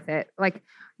not worth it. Like,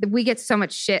 we get so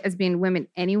much shit as being women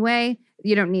anyway.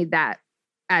 You don't need that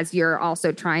as you're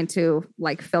also trying to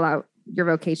like fill out your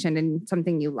vocation in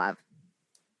something you love.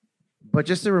 But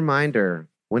just a reminder,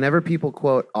 whenever people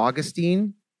quote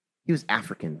Augustine, he was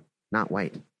African, not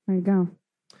white. There you go.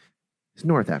 He's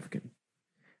North African.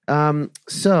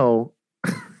 So,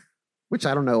 which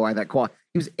I don't know why that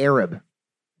he was Arab,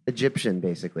 Egyptian,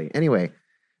 basically. Anyway,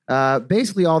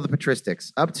 basically all the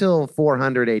patristics up till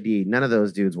 400 AD, none of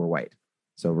those dudes were white.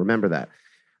 So remember that.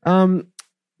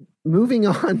 Moving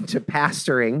on to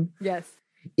pastoring. Yes.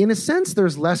 In a sense,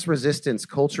 there's less resistance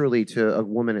culturally to a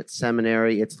woman at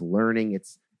seminary. It's learning,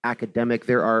 it's academic.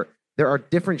 There are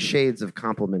different shades of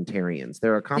complementarians.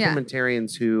 There are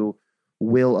complementarians who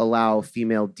will allow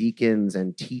female deacons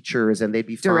and teachers, and they'd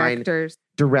be fine.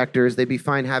 Directors. They'd be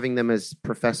fine having them as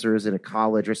professors in a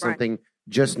college or something,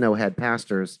 just no head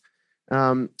pastors.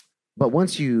 But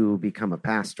once you become a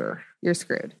pastor, you're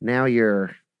screwed. Now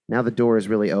the door is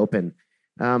really open.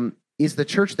 Is the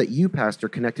church that you pastor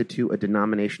connected to a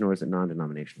denomination, or is it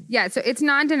non-denominational? Yeah, so it's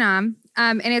non-denom,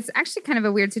 and it's actually kind of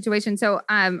a weird situation. So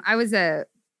I was a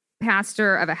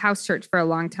pastor of a house church for a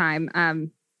long time,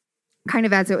 kind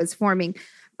of as it was forming.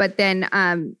 But then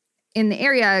in the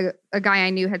area, a guy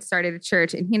I knew had started a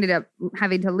church, and he ended up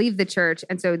having to leave the church.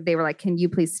 And so they were like, can you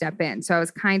please step in? So I was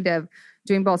kind of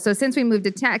doing both. So since we moved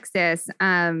to Texas,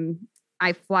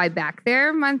 I fly back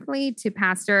there monthly to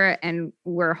pastor, and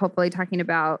we're hopefully talking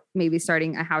about maybe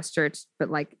starting a house church, but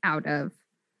like out of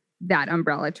that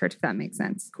umbrella church, if that makes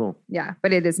sense. Cool. Yeah,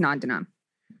 but it is non-denom.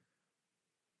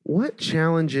 What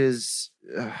challenges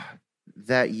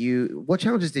did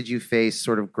you face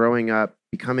sort of growing up,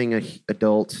 becoming an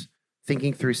adult,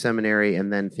 thinking through seminary,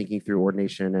 and then thinking through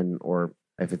ordination, or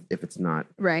if it's not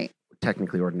right,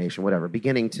 technically ordination, whatever,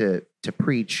 beginning to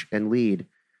preach and lead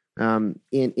in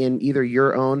either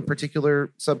your own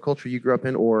particular subculture you grew up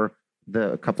in, or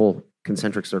the couple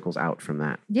concentric circles out from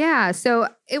that? Yeah, so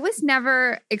it was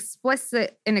never an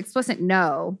explicit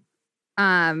no.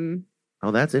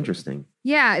 Oh, that's interesting.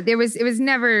 Yeah, it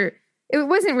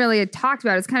wasn't really talked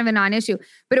about. It's kind of a non-issue,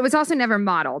 but it was also never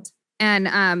modeled. And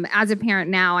as a parent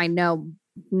now, I know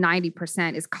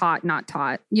 90% is caught, not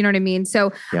taught. You know what I mean?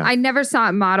 So yeah. I never saw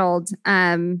it modeled.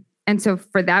 And so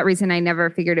for that reason, I never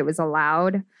figured it was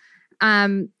allowed.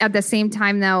 At the same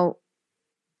time, though,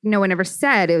 no one ever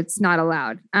said it's not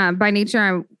allowed. By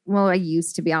nature, I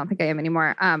used to be, I don't think I am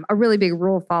anymore, a really big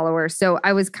rule follower. So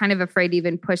I was kind of afraid to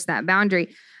even push that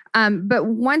boundary. But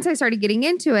once I started getting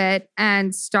into it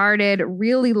and started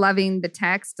really loving the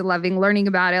text, loving learning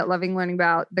about it, loving learning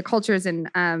about the cultures and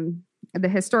the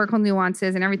historical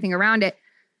nuances and everything around it.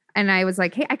 And I was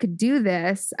like, hey, I could do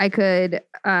this. I could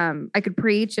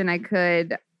preach and I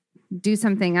could do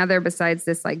something other besides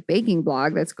this like baking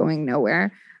blog that's going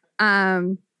nowhere.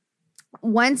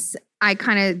 Once I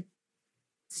kind of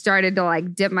started to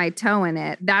like dip my toe in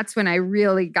it, that's when I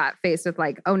really got faced with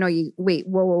like, oh no,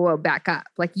 whoa, back up.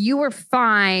 Like you were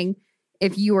fine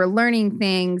if you were learning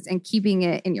things and keeping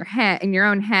it in your head, in your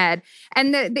own head.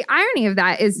 And the irony of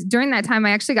that is during that time,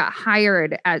 I actually got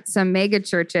hired at some mega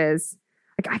churches.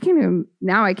 Like I can't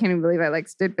even believe I like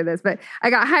stood for this, but I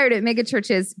got hired at mega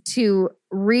churches to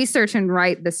research and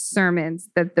write the sermons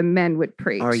that the men would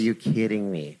preach. Are you kidding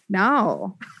me?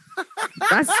 No.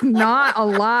 That's not a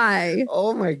lie.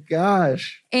 Oh my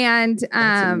gosh. And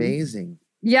that's amazing.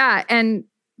 Yeah. And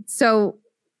so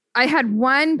I had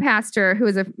one pastor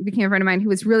who became a friend of mine who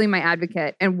was really my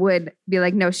advocate and would be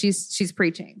like, no, she's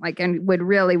preaching, like, and would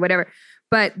really whatever.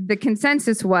 But the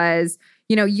consensus was,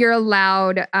 you're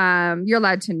allowed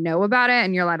to know about it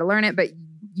and you're allowed to learn it, but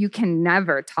you can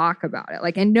never talk about it.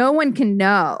 Like, and no one can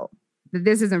know that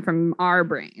this isn't from our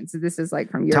brains. This is like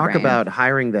from your brain. Talk about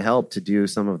hiring the help to do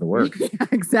some of the work. Yeah,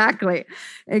 exactly.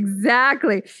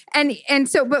 And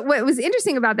so, but what was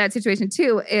interesting about that situation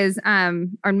too is,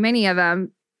 or many of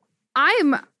them,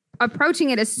 I'm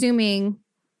approaching it assuming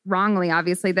wrongly,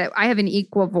 obviously, that I have an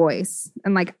equal voice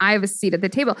and like I have a seat at the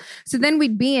table. So then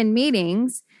we'd be in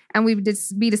meetings and we'd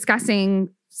just be discussing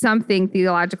something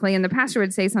theologically, and the pastor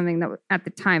would say something that at the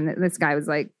time that this guy was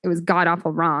like, it was god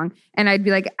awful wrong. And I'd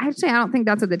be like, actually, I don't think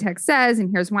that's what the text says. And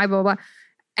here's why, blah, blah, blah.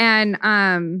 And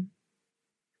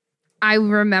I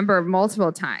remember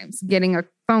multiple times getting a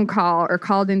phone call or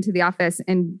called into the office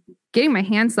and getting my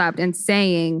hand slapped and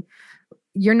saying,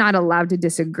 you're not allowed to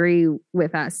disagree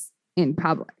with us in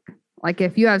public. Like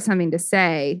if you have something to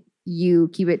say, you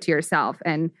keep it to yourself.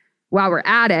 And while we're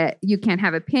at it, you can't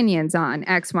have opinions on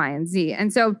X, Y, and Z.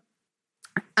 And so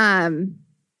I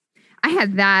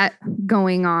had that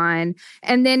going on.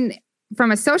 And then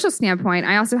from a social standpoint,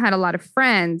 I also had a lot of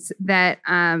friends that,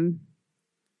 and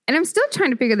I'm still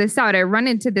trying to figure this out. I run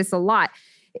into this a lot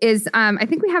is I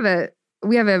think we have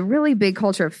a really big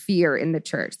culture of fear in the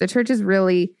church. The church is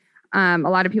really, a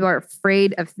lot of people are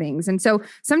afraid of things. And so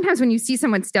sometimes when you see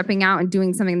someone stepping out and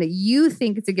doing something that you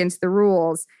think is against the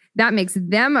rules, that makes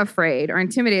them afraid or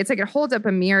intimidated. It's like it holds up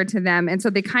a mirror to them. And so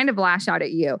they kind of lash out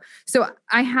at you. So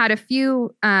I had a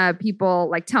few people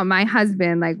like tell my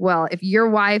husband, like, well, if your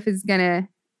wife is going to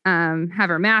have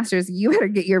her master's, you better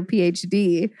get your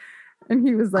PhD. And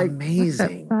he was like,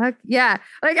 amazing. What the fuck? Yeah.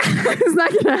 Like, it's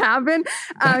not going to happen.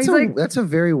 That's a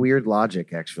very weird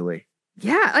logic, actually.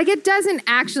 Yeah. Like it doesn't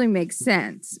actually make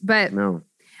sense, but no.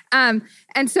 And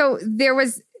so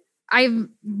I've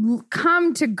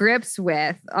come to grips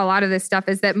with a lot of this stuff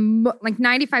is that like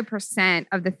 95%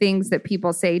 of the things that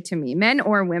people say to me, men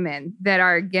or women, that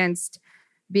are against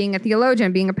being a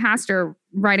theologian, being a pastor,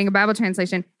 writing a Bible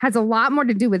translation, has a lot more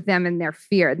to do with them and their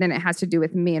fear than it has to do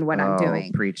with me and what I'm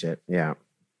doing. Preach it. Yeah.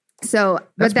 So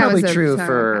that's probably true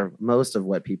for most of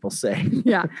what people say.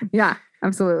 Yeah,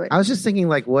 absolutely. I was just thinking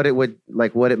what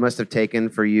it must have taken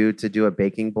for you to do a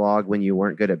baking blog when you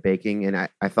weren't good at baking. And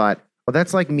I thought, well,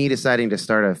 that's like me deciding to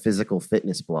start a physical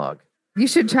fitness blog. You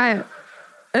should try it.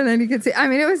 And then you could see,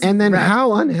 it was. And then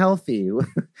how unhealthy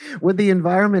would the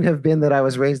environment have been that I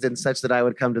was raised in such that I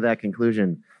would come to that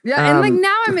conclusion? Yeah. And like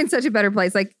now I'm in such a better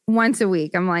place. Like once a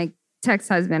week, I'm like, text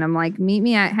husband, I'm like, meet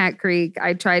me at Hat Creek.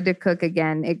 I tried to cook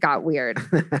again. It got weird.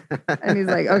 And he's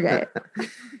like, okay.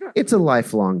 It's a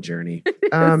lifelong journey.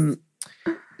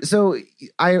 So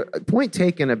point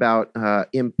taken about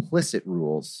implicit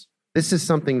rules. This is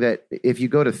something that if you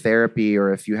go to therapy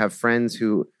or if you have friends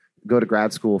who go to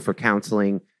grad school for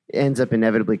counseling, it ends up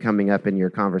inevitably coming up in your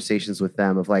conversations with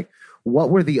them of like, what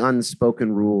were the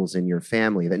unspoken rules in your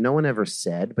family that no one ever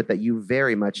said, but that you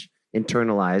very much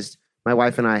internalized? My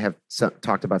wife and I have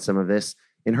talked about some of this.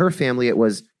 In her family, it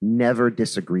was never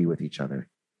disagree with each other.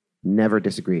 Never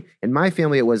disagree. In my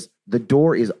family, it was the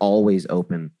door is always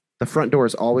open. The front door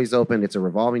is always open. It's a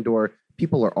revolving door.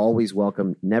 People are always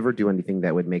welcome. Never do anything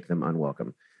that would make them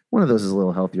unwelcome. One of those is a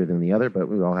little healthier than the other, but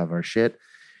we all have our shit.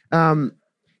 But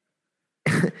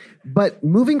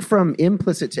moving from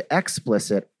implicit to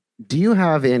explicit, do you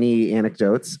have any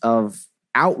anecdotes of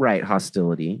outright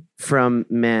hostility from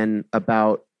men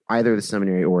about either the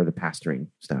seminary or the pastoring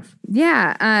stuff.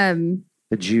 Yeah.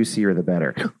 The juicier, the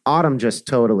better. Autumn just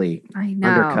totally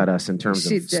undercut us in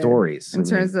terms of stories. In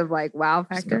terms of like wow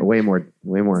factor. Way more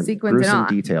sequence gruesome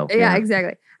detail. Yeah,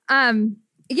 exactly.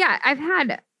 Yeah, I've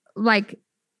had like,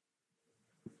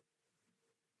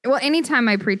 well, anytime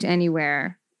I preach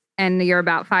anywhere and you're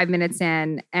about 5 minutes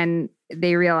in and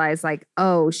they realize like,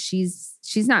 oh, she's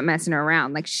not messing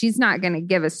around. Like she's not going to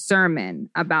give a sermon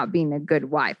about being a good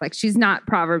wife. Like she's not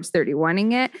Proverbs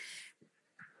 31ing it.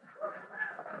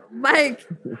 Like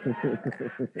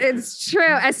it's true.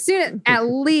 At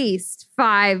least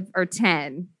 5 or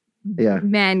 10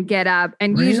 men get up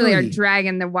and usually are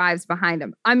dragging their wives behind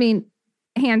them. I mean,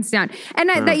 hands down. And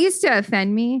that used to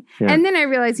offend me. Yeah. And then I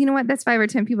realized, you know what? That's 5 or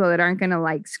 10 people that aren't going to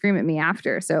like scream at me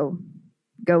after. So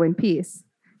go in peace.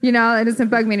 You know, it doesn't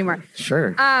bug me anymore.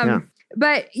 Sure.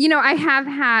 But you know, I have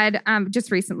had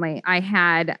just recently. I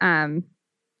had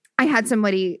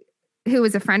somebody who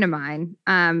was a friend of mine,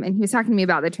 and he was talking to me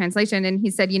about the translation, and he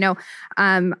said, you know,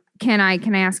 can I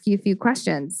ask you a few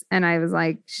questions? And I was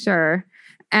like, sure.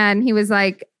 And he was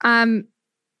like,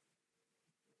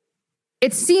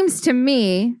 it seems to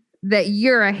me that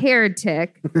you're a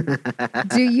heretic.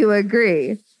 Do you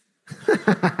agree?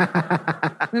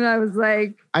 And I was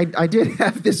like, I did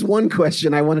have this one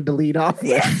question I wanted to lead off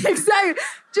with. Yeah, exactly.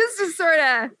 Just to sort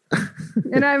of,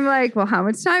 and I'm like, well, how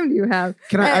much time do you have?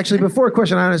 Can I actually, before a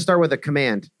question, I want to start with a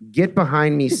command. Get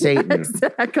behind me, Satan.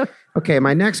 Exactly. Okay,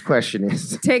 my next question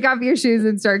is. Take off your shoes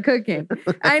and start cooking.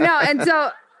 I know. And so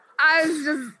I was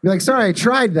just. You're like, sorry, I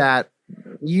tried that.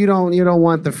 You don't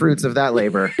want the fruits of that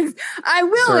labor. I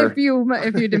will, sir. if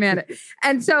you demand it.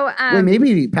 And so wait,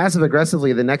 maybe passive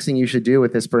aggressively, the next thing you should do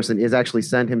with this person is actually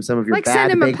send him some of your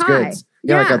bad baked goods.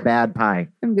 Yeah, like a bad pie.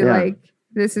 And be like,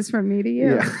 this is from me to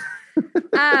you.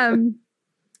 Yeah.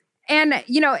 And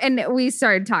you know, and we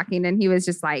started talking, and he was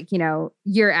just like, you know,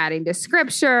 you're adding to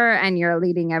scripture and you're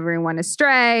leading everyone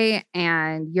astray,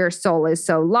 and your soul is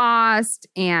so lost,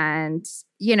 and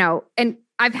you know, and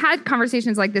I've had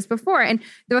conversations like this before. And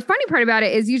the funny part about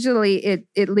it is usually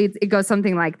it goes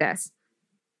something like this.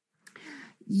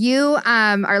 You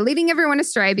are leading everyone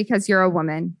astray because you're a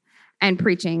woman and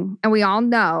preaching. And we all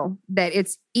know that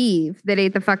it's Eve that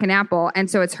ate the fucking apple. And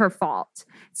so it's her fault.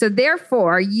 So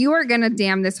therefore, you are going to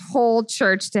damn this whole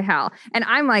church to hell. And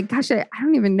I'm like, gosh, I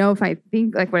don't even know if I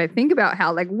think like what I think about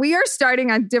hell. Like we are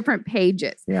starting on different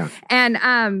pages. Yeah.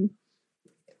 And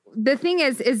the thing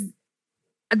is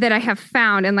that I have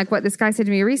found, and like what this guy said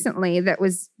to me recently that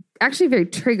was actually very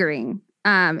triggering,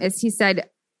 is he said,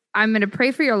 I'm going to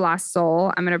pray for your lost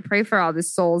soul. I'm going to pray for all the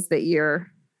souls that you're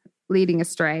leading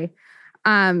astray.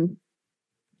 But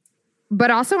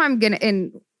also I'm going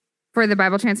to, for the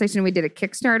Bible translation, we did a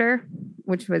Kickstarter,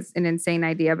 which was an insane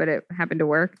idea, but it happened to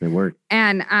work. It worked.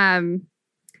 And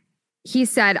he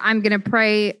said, I'm going to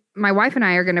pray, my wife and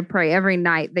I are going to pray every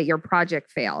night that your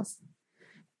project fails.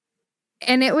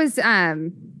 And it was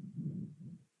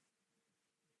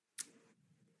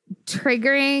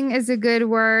triggering is a good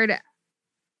word.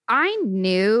 I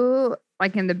knew,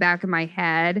 like in the back of my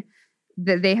head,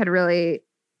 that they had really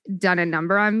done a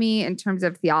number on me in terms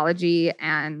of theology.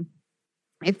 And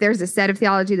if there's a set of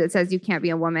theology that says you can't be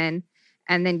a woman,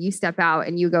 and then you step out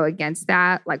and you go against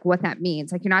that, like what that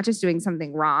means. Like you're not just doing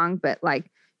something wrong, but like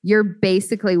you're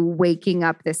basically waking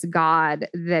up this God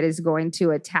that is going to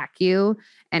attack you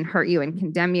and hurt you and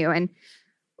condemn you. And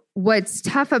what's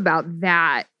tough about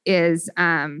that is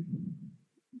a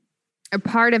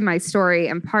part of my story,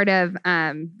 and part of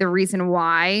the reason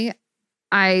why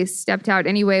I stepped out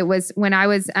anyway was when I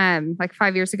was like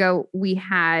 5 years ago,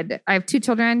 I have 2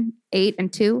 children, 8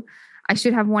 and 2. I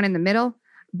should have one in the middle,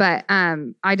 but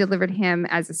I delivered him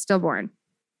as a stillborn.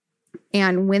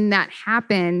 And when that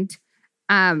happened,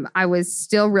 I was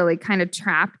still really kind of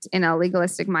trapped in a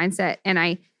legalistic mindset. And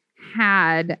I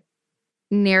had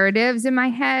narratives in my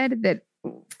head that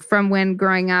from when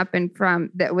growing up and from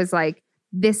that was like,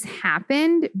 this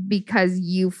happened because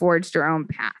you forged your own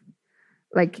path.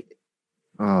 Like,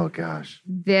 oh gosh,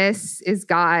 this is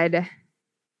God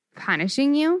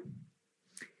punishing you.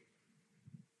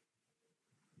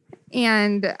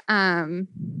 And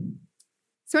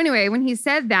so anyway, when he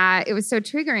said that, it was so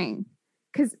triggering.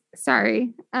 Because,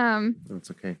 sorry.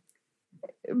 That's okay.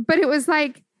 But it was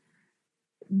like,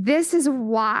 this is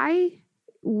why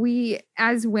we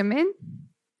as women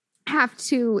have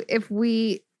to, if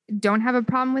we don't have a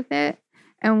problem with it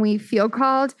and we feel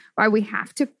called, why we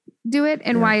have to do it,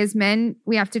 and why as men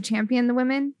we have to champion the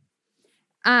women.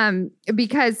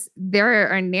 Because there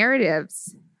are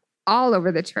narratives all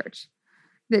over the church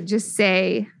that just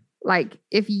say, like,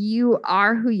 if you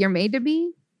are who you're made to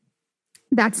be,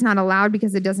 that's not allowed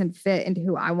because it doesn't fit into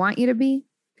who I want you to be.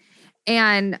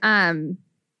 And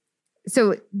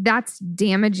so that's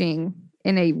damaging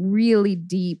in a really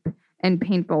deep and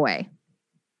painful way.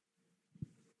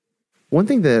 One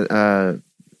thing that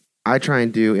I try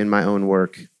and do in my own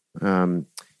work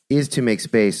is to make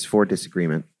space for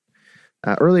disagreement.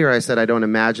 Earlier, I said I don't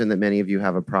imagine that many of you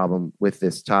have a problem with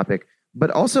this topic,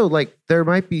 but also like there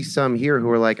might be some here who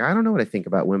are like, I don't know what I think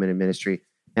about women in ministry.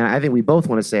 And I think we both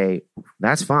want to say,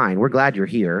 that's fine. We're glad you're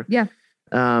here. Yeah.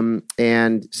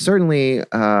 And certainly,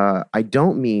 I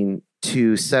don't mean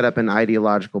to set up an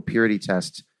ideological purity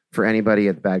test for anybody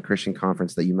at the Bad Christian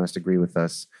Conference that you must agree with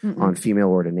us on female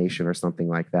ordination or something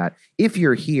like that. If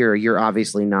you're here, you're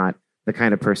obviously not the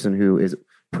kind of person who is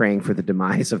praying for the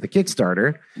demise of the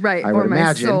Kickstarter. Right. I would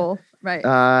imagine. My soul.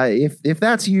 Right. If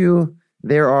that's you,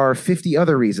 there are 50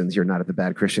 other reasons you're not at the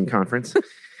Bad Christian Conference.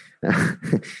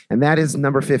 And that is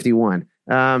number 51.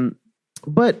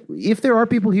 But if there are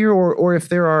people here or if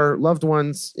there are loved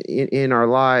ones in our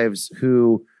lives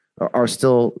who are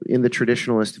still in the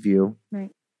traditionalist view,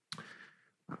 right.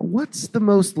 What's the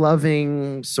most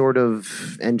loving sort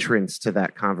of entrance to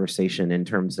that conversation in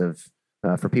terms of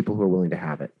for people who are willing to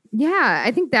have it? Yeah,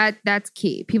 I think that's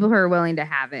key. People who are willing to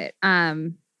have it.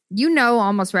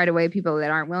 Almost right away people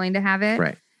that aren't willing to have it.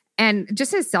 Right. And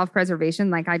just as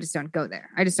self-preservation, like I just don't go there.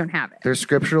 I just don't have it. There's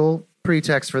scriptural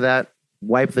pretext for that.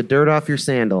 Wipe the dirt off your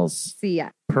sandals. See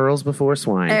ya. Pearls before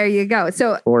swine. There you go.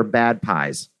 Or bad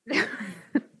pies.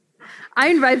 I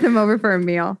invite them over for a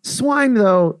meal. Swine,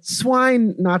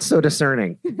 not so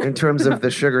discerning in terms of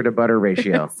the sugar to butter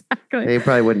ratio. Exactly. They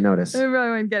probably wouldn't notice. They probably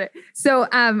wouldn't get it. So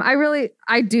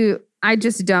I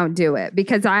just don't do it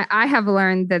because I have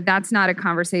learned that that's not a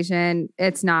conversation.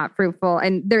 It's not fruitful.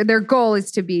 And their goal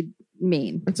is to be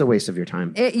mean. It's a waste of your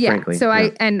time. Frankly. So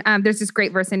there's this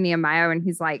great verse in Nehemiah and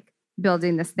he's like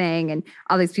building this thing and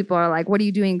all these people are like, what are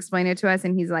you doing? Explain it to us.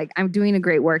 And he's like, I'm doing a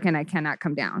great work and I cannot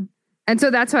come down. And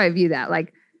so that's how I view that.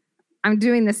 Like, I'm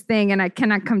doing this thing and I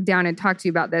cannot come down and talk to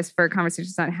you about this for a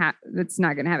conversation that's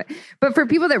not going to have it. But for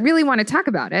people that really want to talk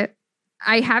about it,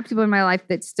 I have people in my life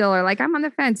that still are like, I'm on the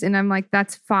fence. And I'm like,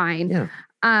 that's fine. Yeah.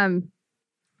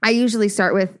 I usually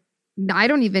I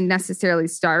don't even necessarily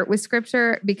start with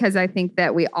scripture because I think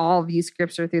that we all view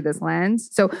scripture through this lens.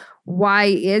 So why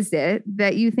is it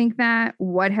that you think that?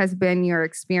 What has been your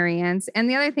experience? And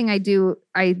the other thing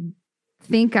I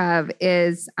think of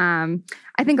is I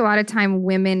think a lot of time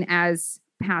women as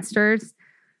pastors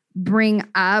bring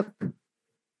up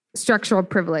structural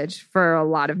privilege for a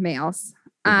lot of males.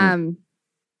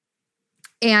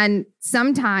 And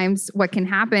sometimes what can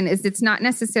happen is it's not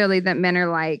necessarily that men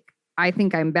are like, I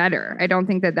think I'm better. I don't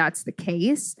think that that's the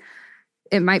case.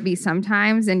 It might be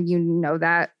sometimes, and you know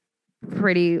that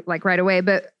pretty like right away.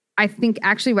 But I think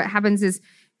actually what happens is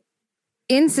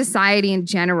in society in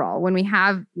general, when we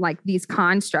have like these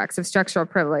constructs of structural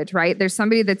privilege, right? There's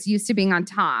somebody that's used to being on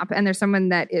top and there's someone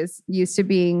that is used to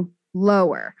being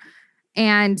lower.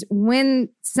 And when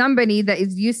somebody that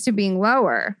is used to being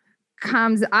lower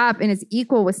comes up and is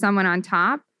equal with someone on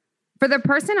top, for the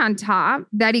person on top,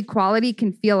 that equality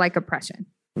can feel like oppression.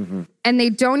 Mm-hmm. And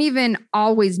they don't even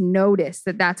always notice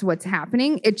that that's what's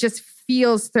happening. It just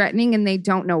feels threatening and they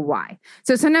don't know why.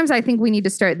 So sometimes I think we need to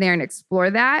start there and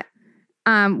explore that.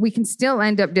 We can still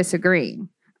end up disagreeing.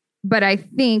 But I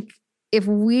think if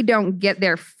we don't get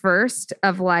there first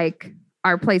of like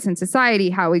our place in society,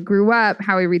 how we grew up,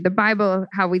 how we read the Bible,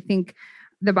 how we think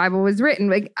the Bible was written,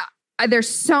 like there's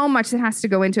so much that has to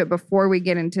go into it before we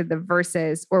get into the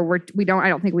verses or I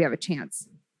don't think we have a chance.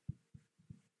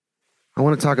 I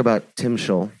want to talk about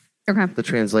Timshel, the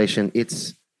translation.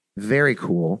 It's very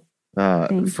cool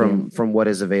from what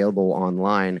is available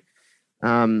online.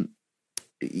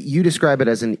 You describe it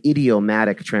as an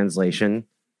idiomatic translation.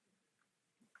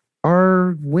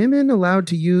 Are women allowed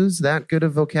to use that good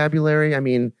of vocabulary? I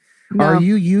mean, no. Are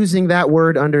you using that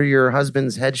word under your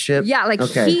husband's headship? Yeah, like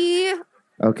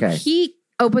he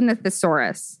opened the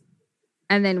thesaurus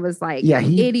and then was like,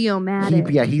 idiomatic.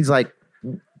 He's like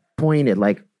pointed,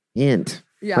 like hint.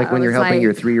 Yeah, like when you're helping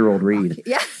your 3-year-old read.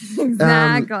 Yeah,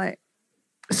 exactly.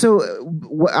 So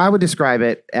I would describe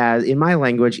it as, in my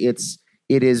language,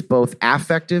 it is both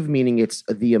affective, meaning it's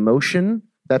the emotion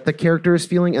that the character is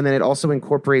feeling, and then it also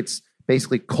incorporates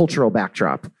basically cultural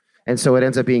backdrop. And so it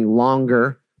ends up being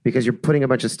longer because you're putting a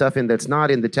bunch of stuff in that's not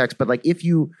in the text. But like if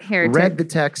you read the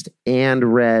text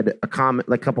and read a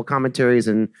couple commentaries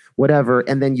and whatever,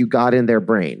 and then you got in their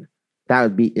brain, that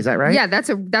would be, is that right? Yeah, that's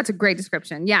a great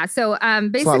description. Yeah. So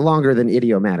basically, it's a lot longer than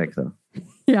idiomatic though.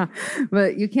 Yeah,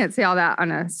 but you can't say all that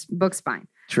on a book spine.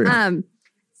 True.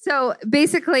 So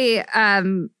basically,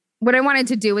 what I wanted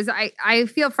to do is I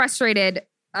feel frustrated.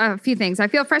 A few things. I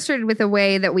feel frustrated with the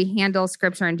way that we handle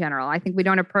scripture in general. I think we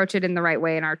don't approach it in the right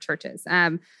way in our churches.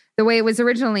 The way it was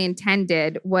originally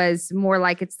intended was more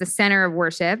like it's the center of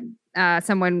worship.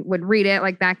 Someone would read it,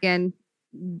 like back in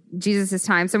Jesus's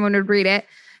time, someone would read it,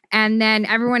 and then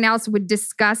everyone else would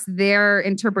discuss their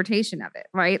interpretation of it,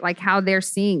 right? Like how they're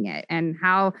seeing it and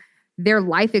how their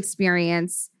life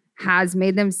experience has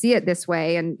made them see it this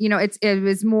way. And, it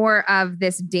was more of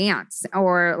this dance,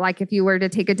 or like if you were to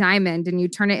take a diamond and you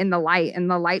turn it in the light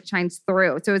and the light shines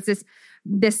through. So it's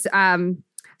this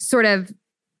sort of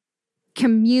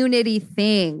community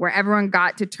thing where everyone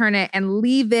got to turn it and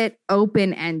leave it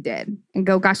open-ended and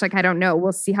go, gosh, like, I don't know.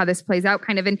 We'll see how this plays out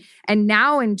kind of. And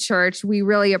now in church, we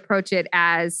really approach it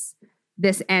as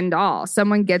this end all.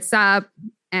 Someone gets up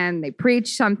and they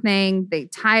preach something, they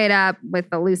tie it up with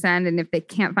a loose end. And if they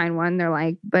can't find one, they're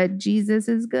like, but Jesus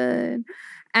is good.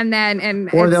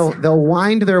 Or they'll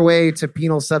wind their way to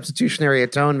penal substitutionary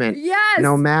atonement. Yes.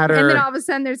 No matter. And then all of a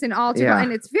sudden there's an altar,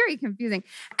 and it's very confusing.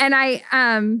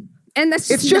 And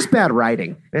it's just bad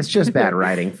writing. It's just bad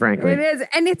writing, frankly. It is.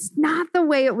 And it's not the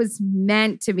way it was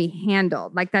meant to be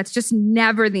handled. Like that's just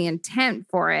never the intent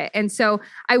for it. And so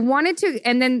I wanted to,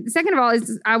 and then second of all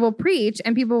is I will preach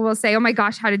and people will say, oh my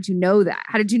gosh, how did you know that?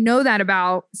 How did you know that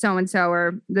about so-and-so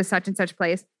or the such and such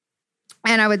place?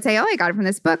 And I would say, oh, I got it from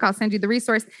this book. I'll send you the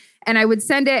resource. And I would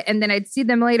send it. And then I'd see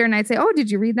them later and I'd say, oh, did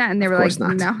you read that? And they were like,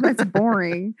 no, that's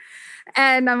boring.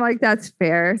 And I'm like, that's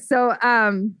fair. So,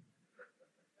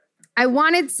 I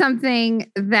wanted something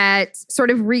that sort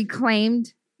of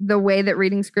reclaimed the way that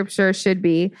reading scripture should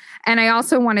be. And I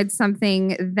also wanted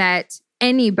something that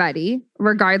anybody,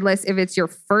 regardless if it's your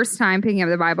first time picking up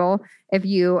the Bible, if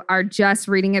you are just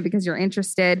reading it because you're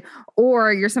interested,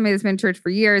 or you're somebody that's been in church for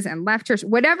years and left church,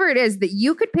 whatever it is, that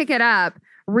you could pick it up,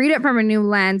 read it from a new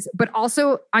lens, but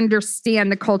also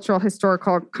understand the cultural,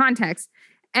 historical context.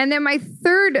 And then my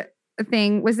third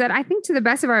thing was that I think to the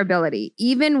best of our ability,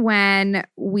 even when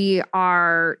we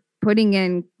are putting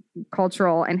in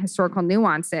cultural and historical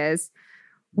nuances,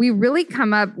 we really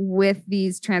come up with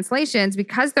these translations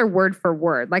because they're word for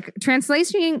word. Like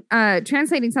translating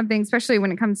something, especially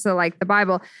when it comes to like the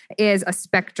Bible, is a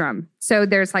spectrum. So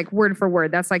there's like word for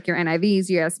word. That's like your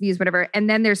NIVs, USVs, whatever. And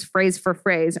then there's phrase for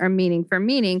phrase or meaning for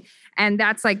meaning. And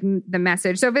that's like the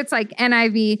message. So if it's like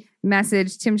NIV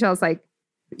message, Tim Shell's like,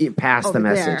 past the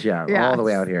message, all the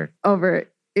way out here. Over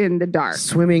in the dark.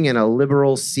 Swimming in a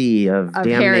liberal sea of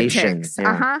damnation.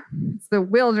 Yeah. It's the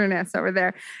wilderness over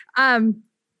there.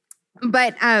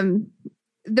 But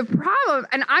the problem,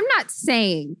 and I'm not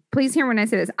saying, please hear when I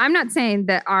say this, I'm not saying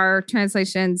that our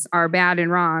translations are bad and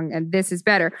wrong and this is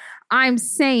better. I'm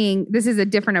saying this is a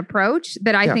different approach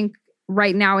that I think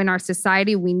right now in our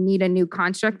society, we need a new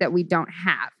construct that we don't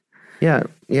have. Yeah.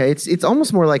 It's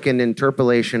almost more like an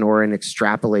interpolation or an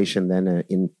extrapolation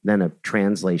than a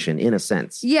translation in a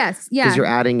sense. Yes. Yeah. Because you're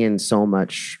adding in so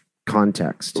much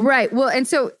context. Right. Well, and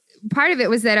so part of it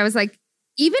was that I was like,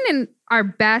 even in our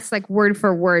best like word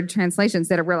for word translations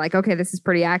that we're like, okay, this is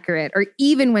pretty accurate. Or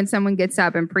even when someone gets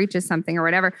up and preaches something or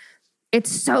whatever,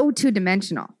 it's so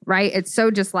two-dimensional, right? It's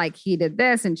so just like he did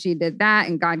this and she did that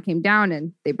and God came down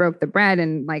and they broke the bread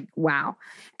and like, wow.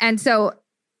 And so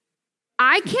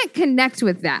I can't connect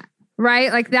with that,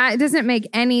 right? Like that doesn't make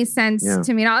any sense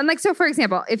to me at all. And like, so for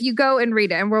example, if you go and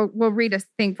read it and we'll read a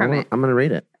thing from it. I'm going to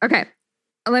read it. Okay.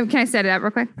 Can I set it up real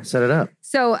quick? Set it up.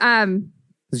 So,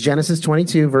 it's Genesis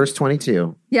 22, verse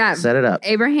 22. Yeah. Set it up.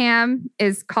 Abraham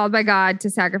is called by God to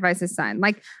sacrifice his son.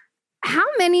 Like, how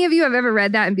many of you have ever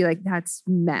read that and be like, that's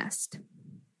messed?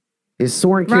 Is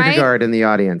Soren Kierkegaard in the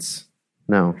audience?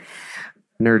 No.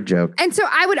 Nerd joke. And so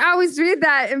I would always read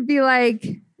that and be like,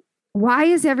 why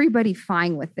is everybody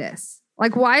fine with this?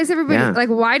 Like, why is everybody like,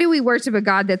 why do we worship a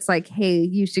God that's like, hey,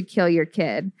 you should kill your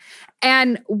kid?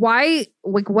 And why,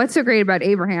 like, what's so great about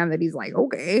Abraham that he's like,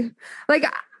 okay, like,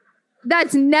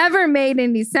 that's never made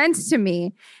any sense to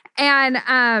me. And,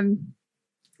 I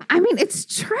mean, it's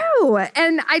true.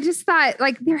 And I just thought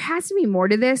like, there has to be more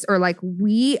to this, or like,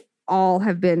 we all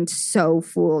have been so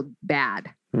fooled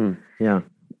bad. Yeah.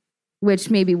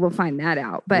 Which maybe we'll find that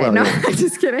out, but I'm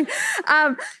just kidding.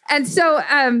 And so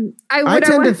I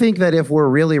tend to think that if we're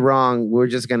really wrong, we're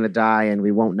just going to die and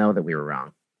we won't know that we were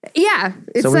wrong. Yeah.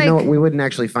 It's so like, we wouldn't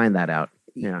actually find that out.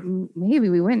 Yeah. Maybe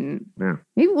we wouldn't. Yeah.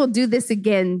 Maybe we'll do this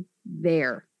again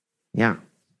there. Yeah.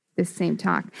 This same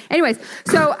talk. Anyways,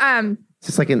 so it's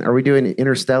just like are we doing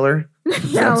Interstellar?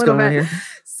 Yeah, a little bit. Here?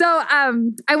 So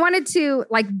I wanted to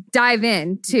like dive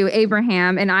into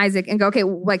Abraham and Isaac and go, okay,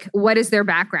 like what is their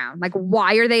background? Like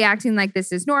why are they acting like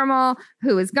this is normal?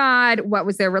 Who is God? What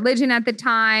was their religion at the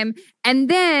time? And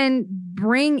then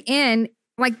bring in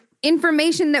like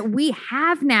information that we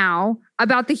have now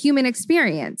about the human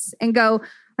experience and go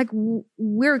like,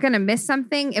 we're going to miss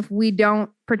something if we don't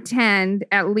pretend,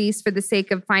 at least for the sake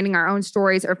of finding our own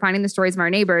stories or finding the stories of our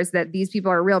neighbors, that these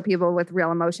people are real people with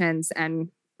real emotions and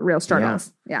real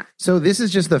struggles. Yeah. So this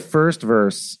is just the first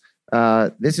verse.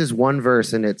 This is one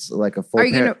verse, and it's like a full. Are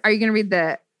you gonna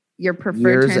read your preferred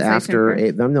years translation?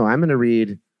 After no, I'm gonna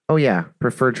read. Oh yeah,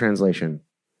 preferred translation.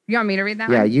 You want me to read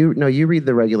that? Yeah, one? you read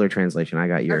the regular translation. I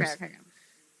got yours. Okay.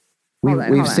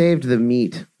 We've saved the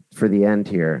meat for the end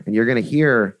here, and you're gonna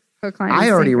hear.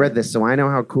 I already read this, so I know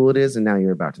how cool it is, and now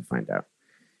you're about to find out.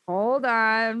 Hold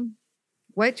on.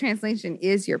 What translation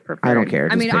is your preferred? I don't care.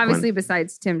 I mean, obviously,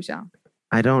 besides Tim Shell.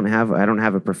 I don't have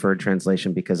a preferred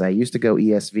translation because I used to go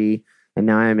ESV and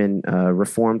now I'm in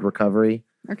Reformed Recovery.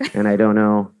 Okay. And I don't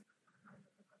know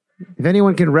if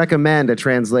anyone can recommend a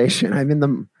translation. I'm in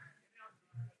the.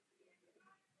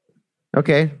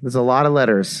 Okay, there's a lot of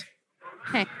letters.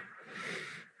 Okay.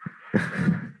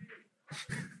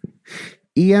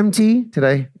 EMT? Did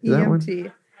I? Is EMT. that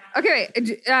one? Okay,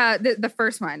 wait. The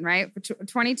first one, right?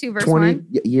 22 verse 20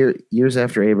 1. Years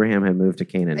after Abraham had moved to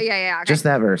Canaan. Yeah. Okay. Just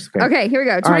that verse. Okay, here we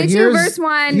go. 22 verse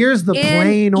 1. Here's the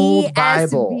plain old ESV.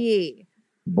 Bible.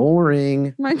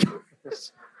 Boring. My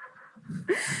gosh.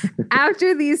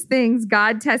 After these things,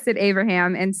 God tested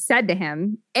Abraham and said to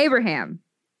him, Abraham.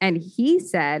 And he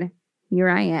said, here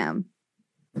I am.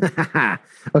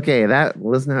 Okay,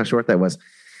 listen how short that was.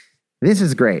 This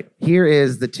is great. Here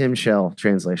is the Tim Shell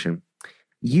translation.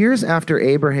 Years after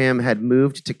Abraham had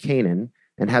moved to Canaan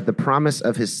and had the promise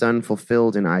of his son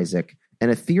fulfilled in Isaac,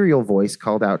 an ethereal voice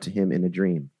called out to him in a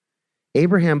dream.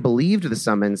 Abraham believed the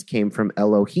summons came from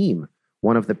Elohim,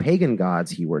 one of the pagan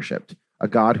gods he worshipped, a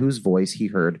god whose voice he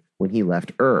heard when he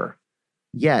left Ur.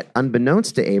 Yet,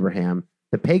 unbeknownst to Abraham,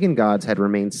 the pagan gods had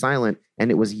remained silent, and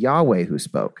it was Yahweh who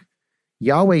spoke.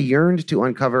 Yahweh yearned to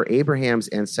uncover Abraham's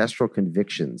ancestral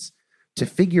convictions, to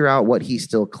figure out what he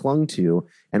still clung to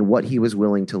and what he was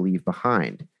willing to leave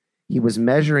behind. He was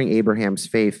measuring Abraham's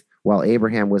faith while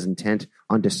Abraham was intent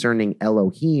on discerning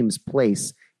Elohim's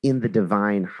place in the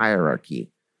divine hierarchy.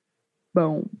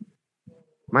 Boom.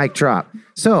 Mic drop.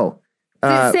 So,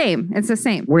 it's the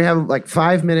same. We have like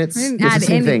 5 minutes. I didn't it's add the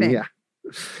same anything. thing.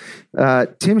 Yeah.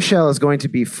 Tim Shell is going to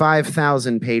be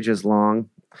 5,000 pages long.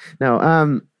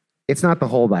 No, it's not the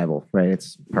whole Bible, right?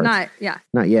 It's parts.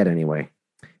 Not yet, anyway.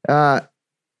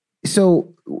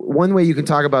 So one way you can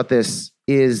talk about this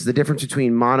is the difference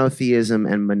between monotheism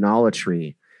and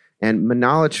monolatry. And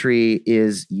monolatry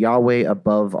is Yahweh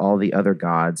above all the other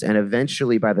gods. And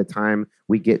eventually, by the time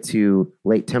we get to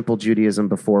late Temple Judaism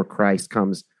before Christ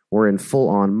comes, we're in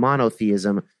full-on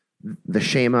monotheism. The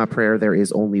Shema prayer, there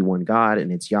is only one God,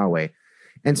 and it's Yahweh.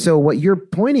 And so what you're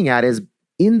pointing at is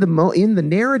in the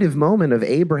narrative moment of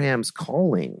Abraham's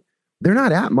calling, they're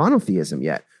not at monotheism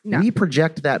yet. No. We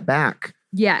project that back.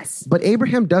 Yes. But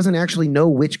Abraham doesn't actually know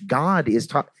which God is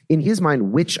in his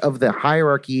mind, which of the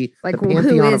hierarchy, like, the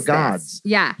pantheon of this? gods.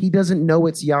 Yeah. He doesn't know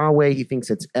it's Yahweh. He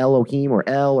thinks it's Elohim or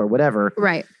El or whatever.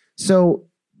 Right. So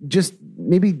just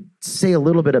maybe say a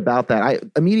little bit about that. I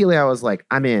was like,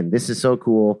 I'm in. This is so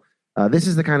cool. This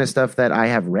is the kind of stuff that I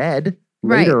have read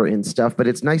later in stuff, but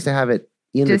it's nice to have it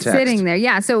in just the text. Sitting there.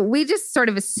 Yeah. So we just sort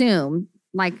of assume,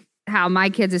 like how my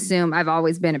kids assume I've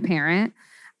always been a parent,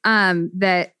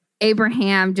 that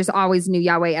Abraham just always knew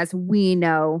Yahweh as we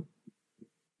know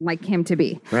like him to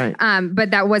be. Right.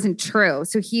 But that wasn't true.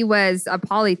 So he was a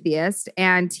polytheist,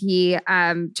 and he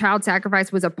child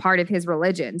sacrifice was a part of his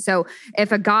religion. So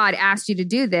if a God asked you to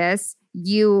do this,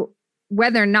 you,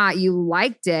 whether or not you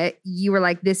liked it, you were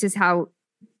like, this is how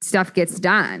stuff gets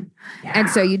done. Yeah. And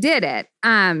so you did it.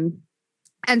 And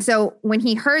so when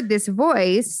he heard this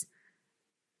voice,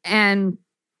 and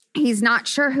he's not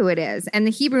sure who it is. And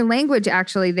the Hebrew language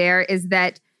actually there is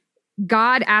that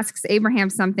God asks Abraham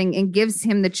something and gives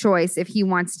him the choice if he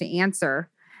wants to answer.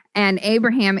 And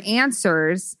Abraham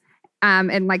answers,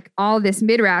 and like all this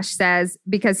midrash says,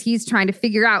 because he's trying to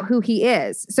figure out who he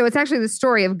is. So it's actually the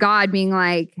story of God being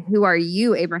like, who are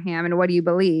you, Abraham, and what do you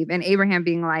believe? And Abraham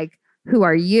being like, who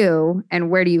are you, and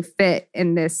where do you fit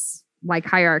in this like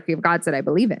hierarchy of gods that I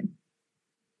believe in?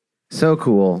 So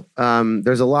cool.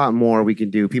 There's a lot more we can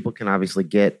do. People can obviously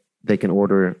they can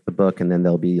order the book, and then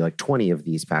there'll be like 20 of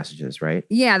these passages, right?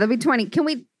 Yeah, there'll be 20. Can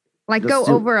we Like go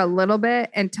over a little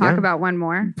bit and talk about one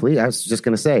more. Please. I was just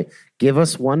going to say, give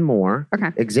us one more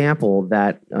example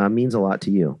that means a lot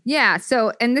to you. Yeah.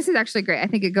 So, and this is actually great. I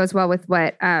think it goes well with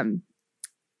what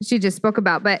she just spoke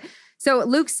about. But so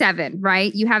Luke 7,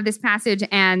 right? You have this passage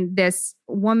and this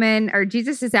woman or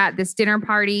Jesus is at this dinner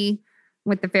party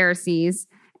with the Pharisees.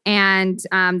 And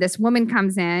this woman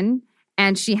comes in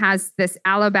and she has this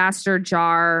alabaster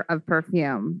jar of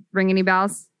perfume. Ring any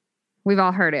bells? We've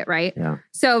all heard it, right? Yeah.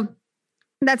 So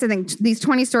that's the thing. These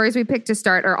 20 stories we picked to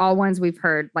start are all ones we've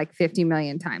heard like 50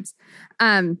 million times.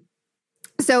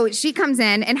 So she comes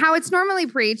in and how it's normally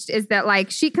preached is that like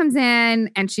she comes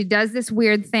in and she does this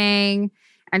weird thing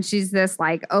and she's this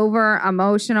like over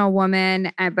emotional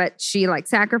woman, but she like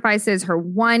sacrifices her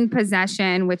one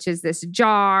possession, which is this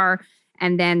jar.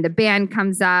 And then the band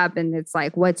comes up and it's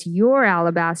like, what's your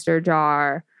alabaster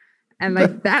jar? And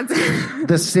like, that's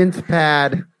the synth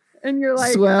pad. And you're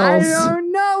like, swells. I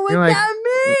don't know what that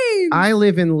means. I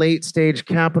live in late stage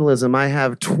capitalism. I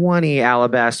have 20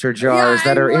 alabaster jars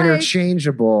that are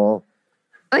interchangeable.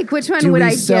 Like, which one would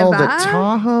I give up? Do we sell the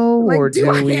Tahoe or do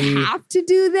we have to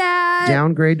do that?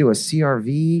 Downgrade to a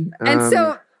CRV? And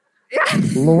so,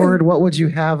 Lord, what would you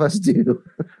have us do?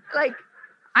 Like,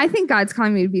 I think God's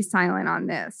calling me to be silent on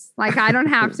this. Like, I don't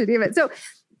have to do it. So,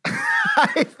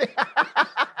 I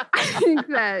think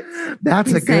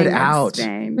that's a good out.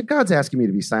 God's asking me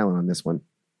to be silent on this one.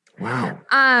 Wow.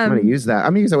 I'm going to use that.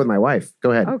 I'm going to use that with my wife.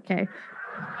 Go ahead. Okay.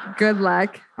 Good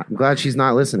luck. I'm glad she's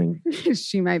not listening.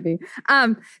 She might be.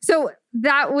 So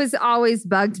that was always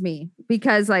bugged me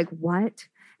because like, what?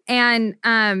 And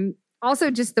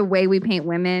also just the way we paint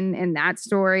women in that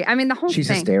story. I mean, the whole she's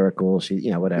thing. She's hysterical.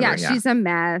 She, whatever. Yeah, she's a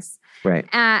mess. Right.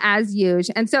 As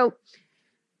usual. And so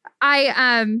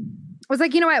I was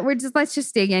like, you know what? Let's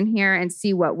just dig in here and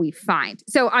see what we find.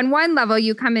 So on one level,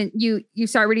 you come in, you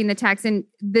start reading the text, and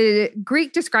the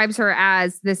Greek describes her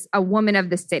as a woman of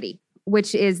the city,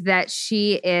 which is that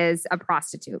she is a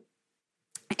prostitute.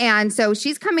 And so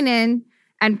she's coming in,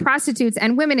 and prostitutes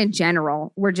and women in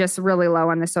general were just really low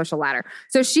on the social ladder.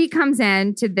 So she comes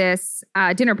in to this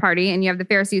dinner party, and you have the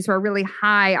Pharisees who are really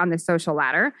high on the social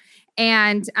ladder.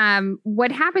 And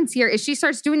what happens here is she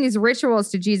starts doing these rituals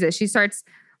to Jesus. She starts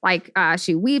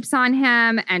she weeps on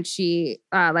him, and she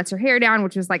lets her hair down,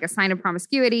 which was like a sign of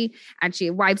promiscuity. And she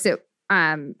wipes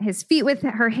his feet with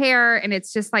her hair. And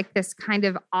it's just like this kind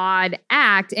of odd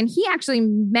act. And he actually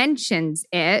mentions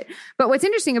it. But what's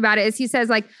interesting about it is he says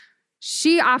like,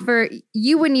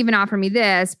 you wouldn't even offer me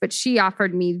this, but she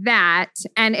offered me that.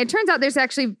 And it turns out there's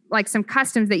actually like some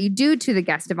customs that you do to the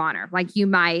guest of honor. Like you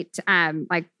might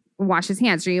wash his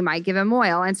hands, or you might give him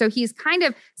oil. And so he's kind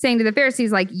of saying to the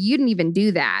Pharisees, like, you didn't even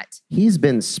do that. He's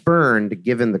been spurned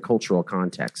given the cultural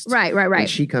context. Right. And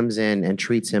she comes in and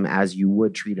treats him as you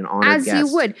would treat an honored guest. As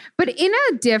you would, but in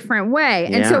a different way.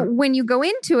 And so when you go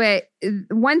into it,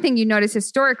 one thing you notice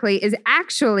historically is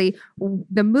actually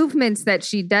the movements that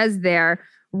she does there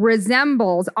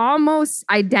resembles almost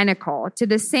identical to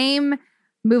the same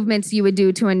movements you would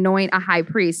do to anoint a high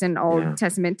priest in Old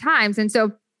Testament times. And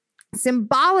so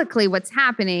symbolically, what's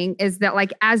happening is that,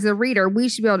 like, as a reader, we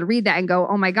should be able to read that and go,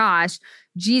 oh my gosh,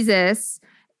 Jesus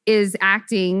is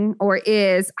acting or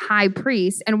is high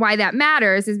priest. And why that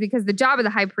matters is because the job of the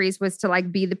high priest was to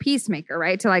like be the peacemaker,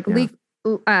 right? To like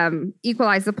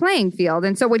equalize the playing field.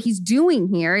 And so what he's doing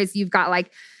here is you've got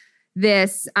like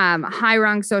this high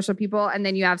rung social people, and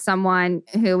then you have someone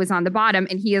who is on the bottom,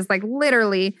 and he is like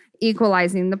literally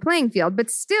equalizing the playing field.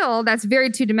 But still, that's very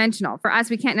two-dimensional. For us,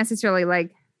 we can't necessarily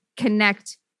like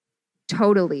connect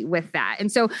totally with that. And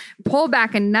so pull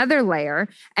back another layer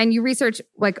and you research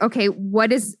like, okay, what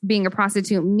does being a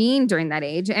prostitute mean during that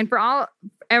age? And for all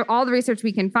the research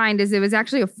we can find is it was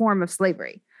actually a form of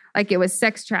slavery. Like it was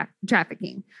sex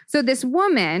trafficking. So this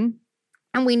woman,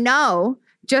 and we know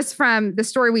just from the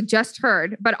story we just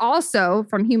heard, but also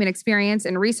from human experience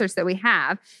and research that we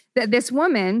have, that this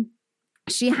woman,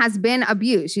 she has been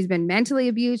abused. She's been mentally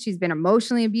abused. She's been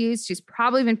emotionally abused. She's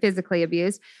probably been physically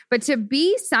abused. But to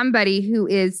be somebody who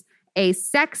is a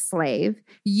sex slave,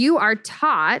 you are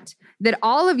taught that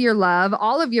all of your love,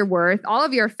 all of your worth, all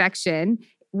of your affection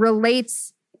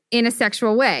relates in a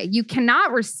sexual way. You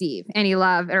cannot receive any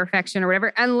love or affection or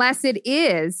whatever unless it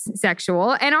is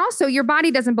sexual. And also your body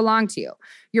doesn't belong to you.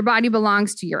 Your body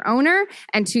belongs to your owner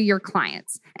and to your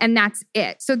clients. And that's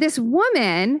it. So this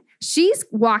woman, she's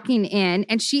walking in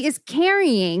and she is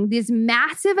carrying these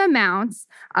massive amounts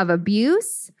of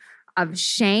abuse, of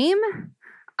shame,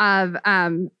 of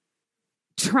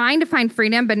trying to find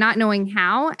freedom, but not knowing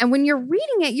how. And when you're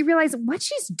reading it, you realize what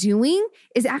she's doing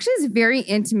is actually this very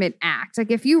intimate act. Like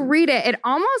if you read it, it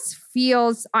almost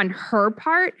feels on her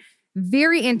part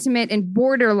very intimate and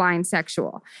borderline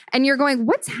sexual. And you're going,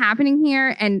 what's happening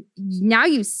here? And now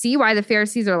you see why the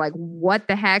Pharisees are like, what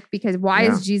the heck? Because why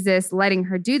is Jesus letting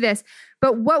her do this?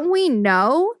 But what we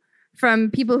know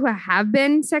from people who have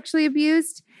been sexually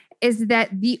abused is that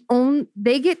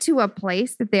they get to a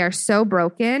place that they are so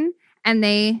broken and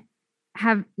they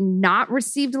have not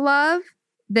received love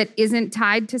that isn't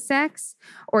tied to sex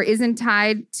or isn't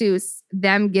tied to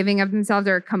them giving of themselves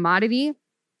or a commodity,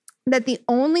 that the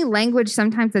only language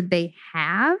sometimes that they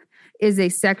have is a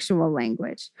sexual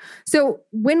language. So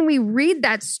when we read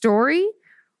that story,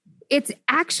 it's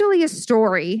actually a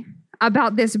story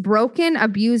about this broken,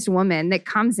 abused woman that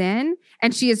comes in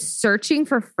and she is searching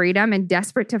for freedom and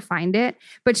desperate to find it.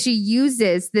 But she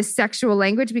uses this sexual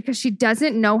language because she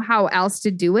doesn't know how else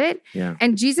to do it. Yeah.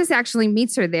 And Jesus actually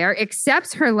meets her there,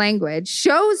 accepts her language,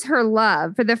 shows her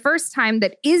love for the first time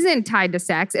that isn't tied to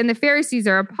sex. And the Pharisees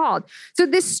are appalled. So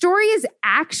this story is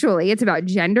actually, it's about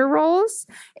gender roles.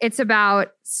 It's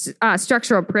about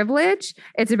structural privilege.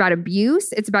 It's about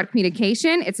abuse. It's about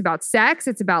communication. It's about sex.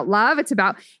 It's about love. It's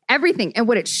about everything. And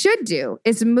what it should do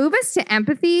is move us to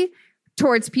empathy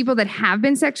towards people that have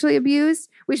been sexually abused.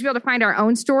 We should be able to find our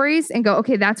own stories and go,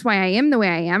 okay, that's why I am the way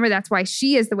I am, or that's why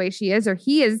she is the way she is, or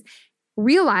he is.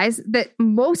 Realize that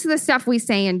most of the stuff we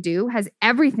say and do has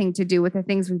everything to do with the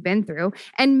things we've been through.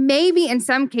 And maybe in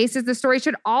some cases, the story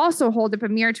should also hold up a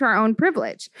mirror to our own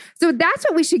privilege. So that's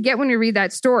what we should get when we read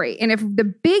that story. And if the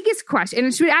biggest question, and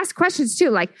it should ask questions too,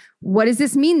 like, what does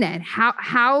this mean then?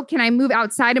 How can I move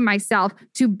outside of myself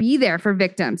to be there for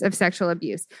victims of sexual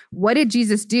abuse? What did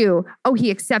Jesus do? Oh, he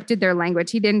accepted their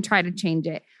language. He didn't try to change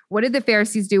it. What did the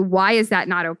Pharisees do? Why is that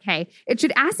not okay? It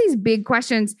should ask these big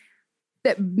questions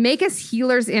that make us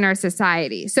healers in our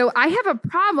society. So I have a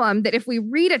problem that if we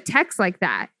read a text like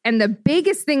that, and the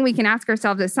biggest thing we can ask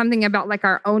ourselves is something about like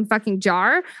our own fucking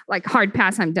jar, like hard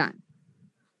pass, I'm done.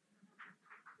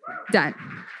 Done.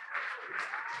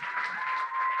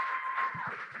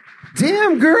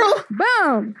 Damn, girl.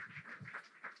 Boom.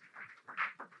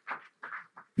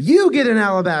 You get an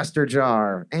alabaster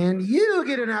jar, and you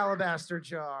get an alabaster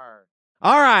jar.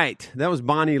 All right, that was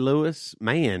Bonnie Lewis.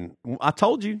 Man, I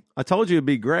told you it'd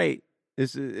be great.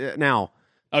 Now.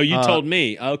 Oh, you told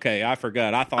me. Okay, I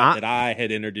forgot. I thought that I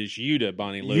had introduced you to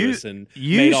Bonnie Lewis and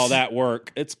made all that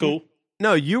work. It's cool.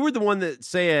 No, you were the one that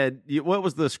said, what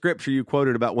was the scripture you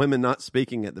quoted about women not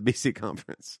speaking at the BC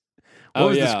conference? What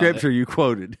was the scripture you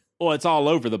quoted? Well, it's all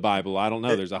over the Bible. I don't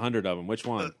know. There's 100 of them. Which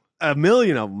one?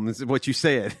 1,000,000 of them is what you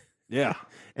said. Yeah.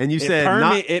 And you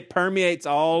said it permeates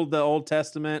all the Old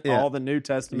Testament, all the New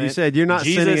Testament. You said you're not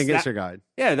sinning against your God.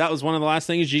 Yeah, that was one of the last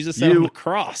things Jesus said on the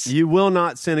cross. You will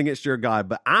not sin against your God,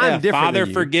 but I'm different Father, than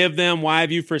you. forgive them. Why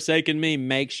have you forsaken me?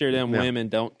 Make sure them women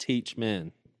don't teach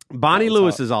men. Bonnie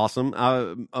Lewis is awesome.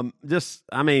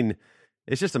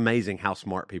 It's just amazing how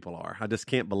smart people are. I just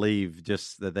can't believe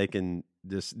just that they can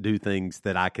just do things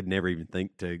that I could never even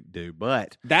think to do.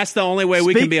 But that's the only way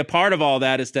we can be a part of all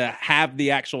that is to have the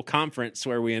actual conference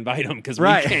where we invite them because we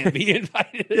can't be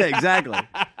invited. Yeah, exactly.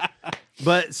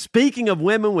 But speaking of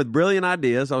women with brilliant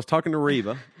ideas, I was talking to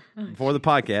Reba before the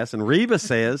podcast, and Reba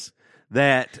says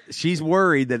that she's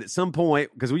worried that at some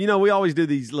point, because we always do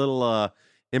these little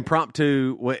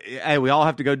impromptu, hey, we all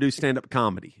have to go do stand-up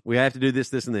comedy. We have to do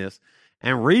this, and this.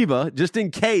 And Reba, just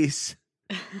in case,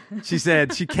 she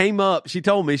said she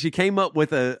told me she came up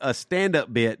with a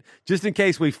stand-up bit just in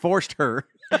case we forced her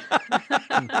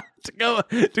to go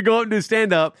up and do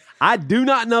stand-up. I do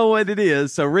not know what it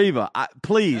is. So Reba,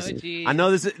 please, I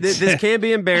know this can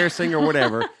be embarrassing or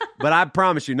whatever, but I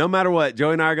promise you, no matter what,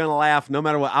 Joey and I are going to laugh. No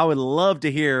matter what, I would love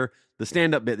to hear the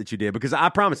stand-up bit that you did, because I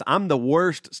promise I'm the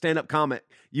worst stand-up comic.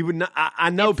 You would not. I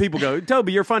know people go,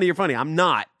 Toby, you're funny. I'm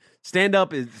not.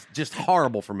 Stand-up is just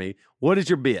horrible for me. What is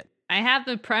your bit? I have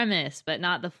the premise, but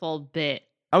not the full bit.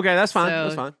 Okay, that's fine. So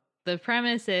that's fine. The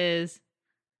premise is,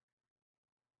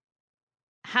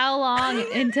 how long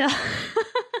until...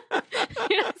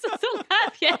 You're not supposed to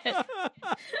laugh yet.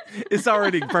 It's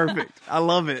already perfect. I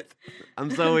love it. I'm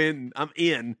so in. I'm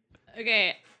in.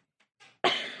 Okay.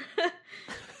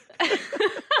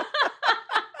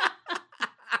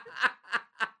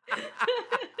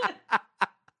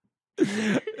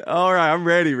 All right, I'm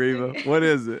ready, Reba. What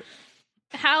is it?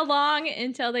 How long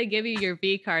until they give you your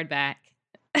V card back?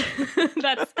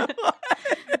 That's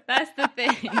the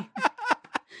thing.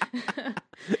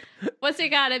 What's it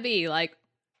gotta be? Like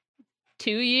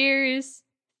 2 years,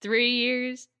 3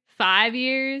 years, 5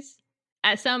 years?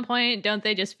 At some point, don't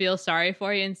they just feel sorry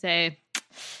for you and say,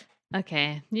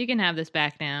 Okay, you can have this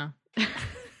back now.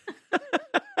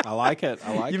 I like it.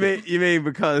 I like You mean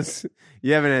because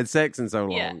you haven't had sex in so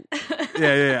long?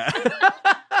 Yeah. Yeah.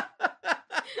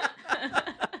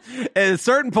 At a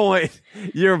certain point,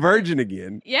 you're a virgin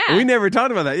again. Yeah. We never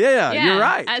talked about that. Yeah, you're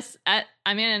right.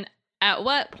 I mean, at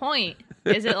what point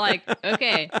is it like,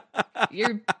 okay,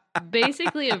 you're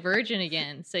basically a virgin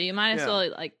again, so you might as well,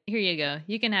 like, here you go.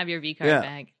 You can have your V-card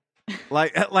bag.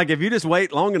 Like if you just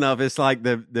wait long enough, it's like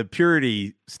the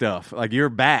purity stuff. Like you're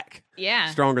back.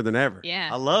 Yeah. Stronger than ever. Yeah.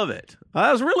 I love it. Oh,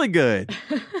 that was really good.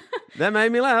 That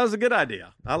made me laugh. That was a good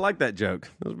idea. I like that joke.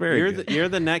 That was very good. You're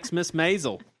the next Miss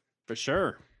Maisel, for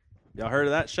sure. Y'all heard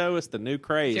of that show? It's the new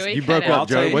craze. Joey You broke up,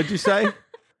 Joe. What'd you say?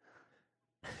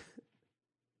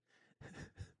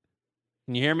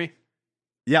 Can you hear me?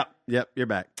 Yep, you're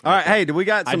back. All right, hey, we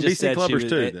got some BC Clubbers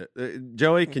too.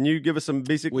 Joey, can you give us some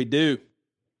BC? We do.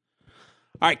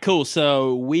 All right, cool.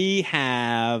 So we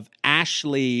have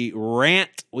Ashley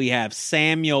Rant. We have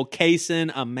Samuel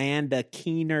Kaysen, Amanda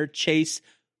Keener, Chase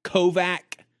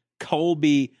Kovac,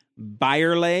 Colby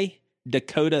Byerley,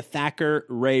 Dakota Thacker,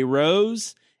 Ray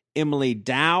Rose, Emily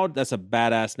Dowd. That's a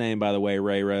badass name, by the way,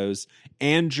 Ray Rose.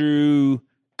 Andrew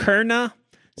Kerna,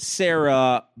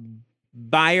 Sarah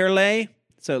Byerley.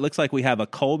 So it looks like we have a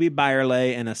Colby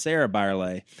Byerley and a Sarah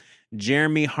Byerley.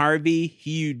 Jeremy Harvey,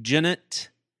 Hugh Jennett.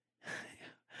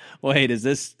 Wait, is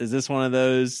this one of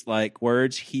those like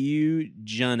words? Hugh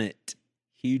Jennett.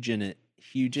 Huge, isn't it?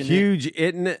 Huge,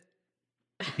 isn't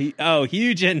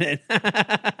it?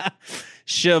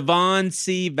 Siobhan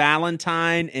C.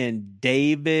 Valentine and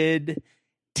David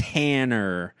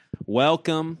Tanner.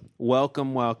 Welcome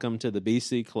to the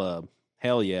BC Club.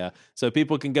 Hell yeah. So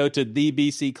people can go to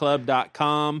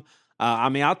thebcclub.com.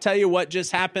 I'll tell you what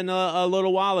just happened a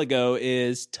little while ago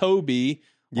is Toby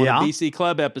on a BC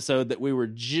Club episode that we were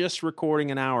just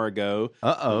recording an hour ago.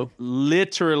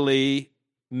 Literally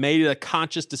made a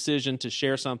conscious decision to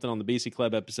share something on the BC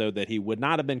Club episode that he would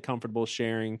not have been comfortable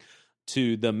sharing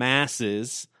to the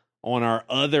masses on our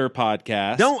other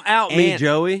podcast. Don't out me,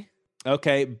 Joey.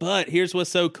 Okay, but here's what's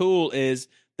so cool is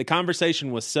the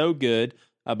conversation was so good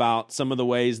about some of the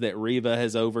ways that Reva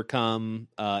has overcome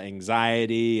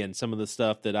anxiety and some of the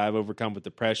stuff that I've overcome with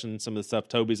depression, some of the stuff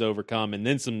Toby's overcome, and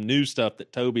then some new stuff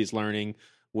that Toby's learning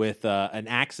with an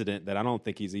accident that I don't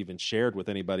think he's even shared with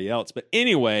anybody else. But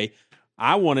anyway,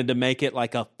 I wanted to make it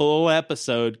like a full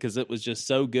episode because it was just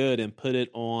so good and put it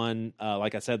on,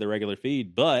 like I said, the regular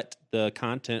feed, but the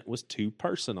content was too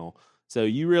personal. So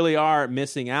you really are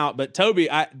missing out. But Toby,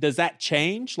 does that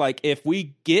change? Like if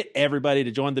we get everybody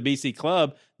to join the BC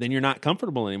Club, then you're not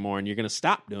comfortable anymore and you're going to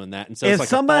stop doing that. And so it's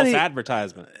like a false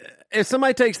advertisement. If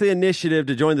somebody takes the initiative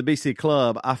to join the BC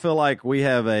Club, I feel like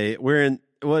we're in,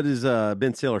 what does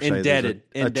Ben Stiller say? Indebted.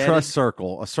 A trust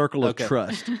circle, a circle of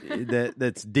trust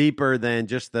that's deeper than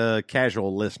just the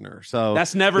casual listener. So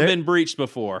that's never been breached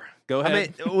before. Go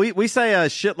ahead. I mean, we say a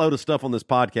shitload of stuff on this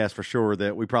podcast for sure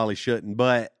that we probably shouldn't,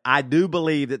 but I do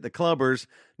believe that the clubbers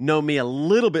know me a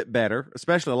little bit better,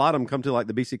 especially a lot of them come to like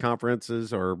the BC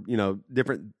conferences or,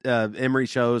 different Emory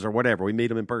shows or whatever. We meet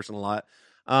them in person a lot.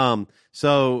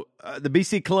 So the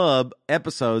BC Club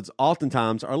episodes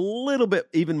oftentimes are a little bit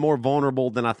even more vulnerable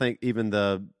than I think even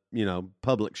the,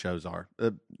 public shows are.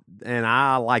 And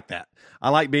I like that. I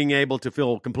like being able to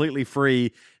feel completely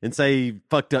free and say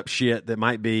fucked up shit that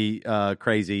might be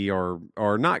crazy or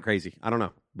not crazy. I don't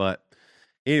know. But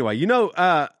anyway,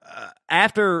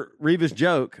 after Reva's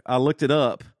joke, I looked it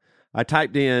up. I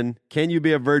typed in, "Can you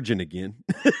be a virgin again?"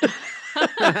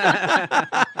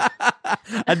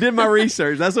 I did my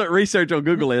research. That's what research on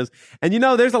Google is. And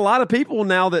there's a lot of people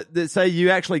now that say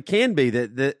you actually can be,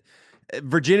 that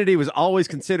virginity was always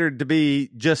considered to be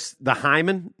just the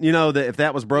hymen, that if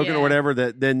that was broken or whatever,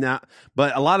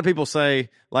 but a lot of people say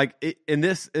like,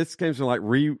 this comes from like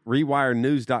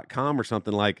rewirenews.com or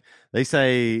something, like they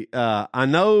say, I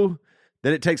know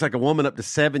that it takes like a woman up to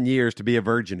 7 years to be a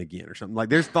virgin again or something. Like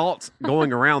there's thoughts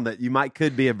going around that you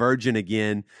could be a virgin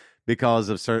again because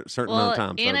of certain amount of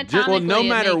time. Anatomically, no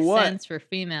matter what, sense for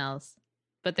females,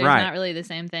 but there's not really the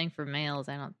same thing for males,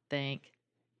 I don't think.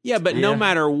 Yeah, but no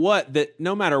matter what,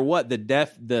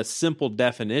 the simple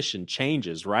definition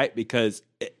changes, right? Because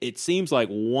it seems like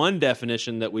one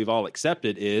definition that we've all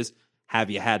accepted is, have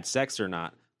you had sex or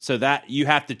not? So that you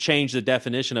have to change the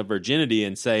definition of virginity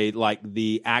and say like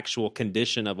the actual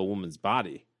condition of a woman's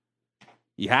body.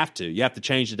 You have to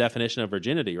change the definition of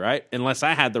virginity, right? Unless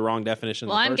I had the wrong definition.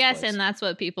 Well, I'm guessing that's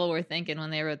what people were thinking when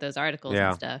they wrote those articles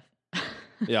and stuff.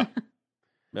 Yeah.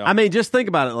 I mean, just think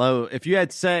about it, Lo. If you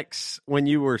had sex when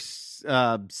you were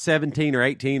 17 or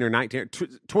 18 or 19 or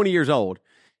 20 years old,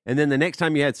 and then the next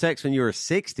time you had sex when you were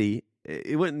 60,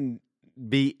 it wouldn't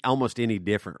be almost any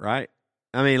different, right?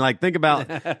 I mean, like, think about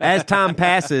as time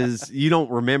passes, you don't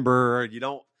remember, or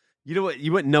you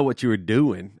wouldn't know what you were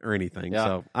doing or anything. Yeah.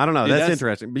 So I don't know. Dude, that's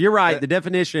interesting. But you're right, the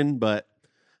definition, but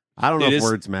I don't know if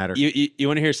words matter. You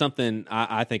want to hear something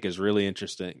I think is really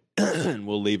interesting? And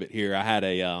we'll leave it here. I had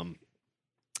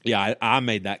I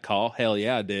made that call. Hell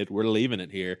yeah, I did. We're leaving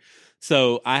it here.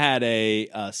 So I had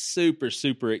a super,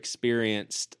 super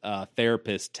experienced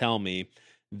therapist tell me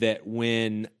that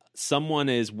when someone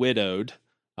is widowed,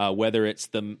 whether it's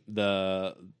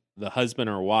the husband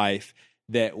or wife,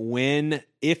 that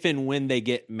if and when they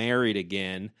get married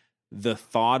again, the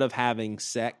thought of having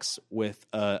sex with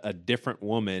a different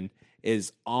woman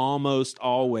is almost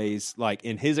always, like,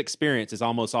 in his experience, is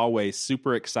almost always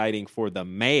super exciting for the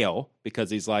male,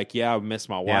 because he's like, yeah, I miss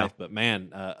my wife, but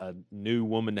man, a new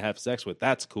woman to have sex with,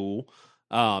 that's cool.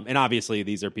 And obviously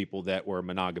these are people that were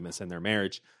monogamous in their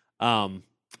marriage. But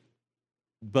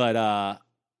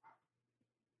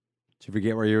did you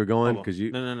forget where you were going? No.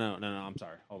 I'm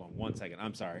sorry. Hold on 1 second.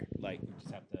 I'm sorry. Like, you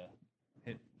just have to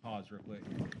hit pause real quick.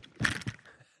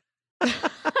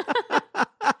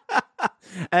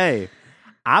 Hey,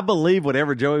 I believe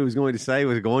whatever Joey was going to say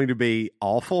was going to be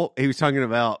awful. He was talking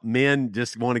about men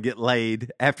just want to get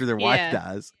laid after their wife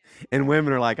dies. And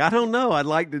women are like, I don't know. I'd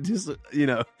like to just,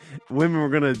 women were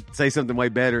going to say something way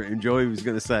better. And Joey was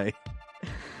going to say,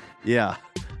 yeah,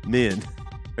 men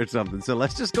or something. So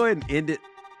let's just go ahead and end it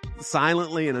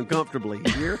silently and uncomfortably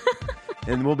here.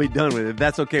 And we'll be done with it. If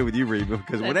that's okay with you, Reba,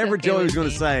 because whatever Joey was going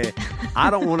to say, I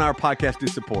don't want our podcast to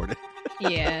support it.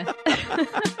 Yeah.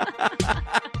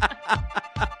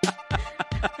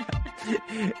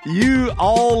 You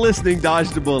all listening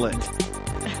dodged a bullet.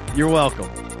 You're welcome.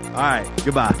 All right.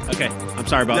 Goodbye. Okay. I'm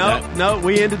sorry about that. No,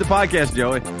 we ended the podcast,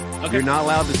 Joey. Okay. You're not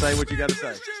allowed to say what you got to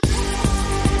say.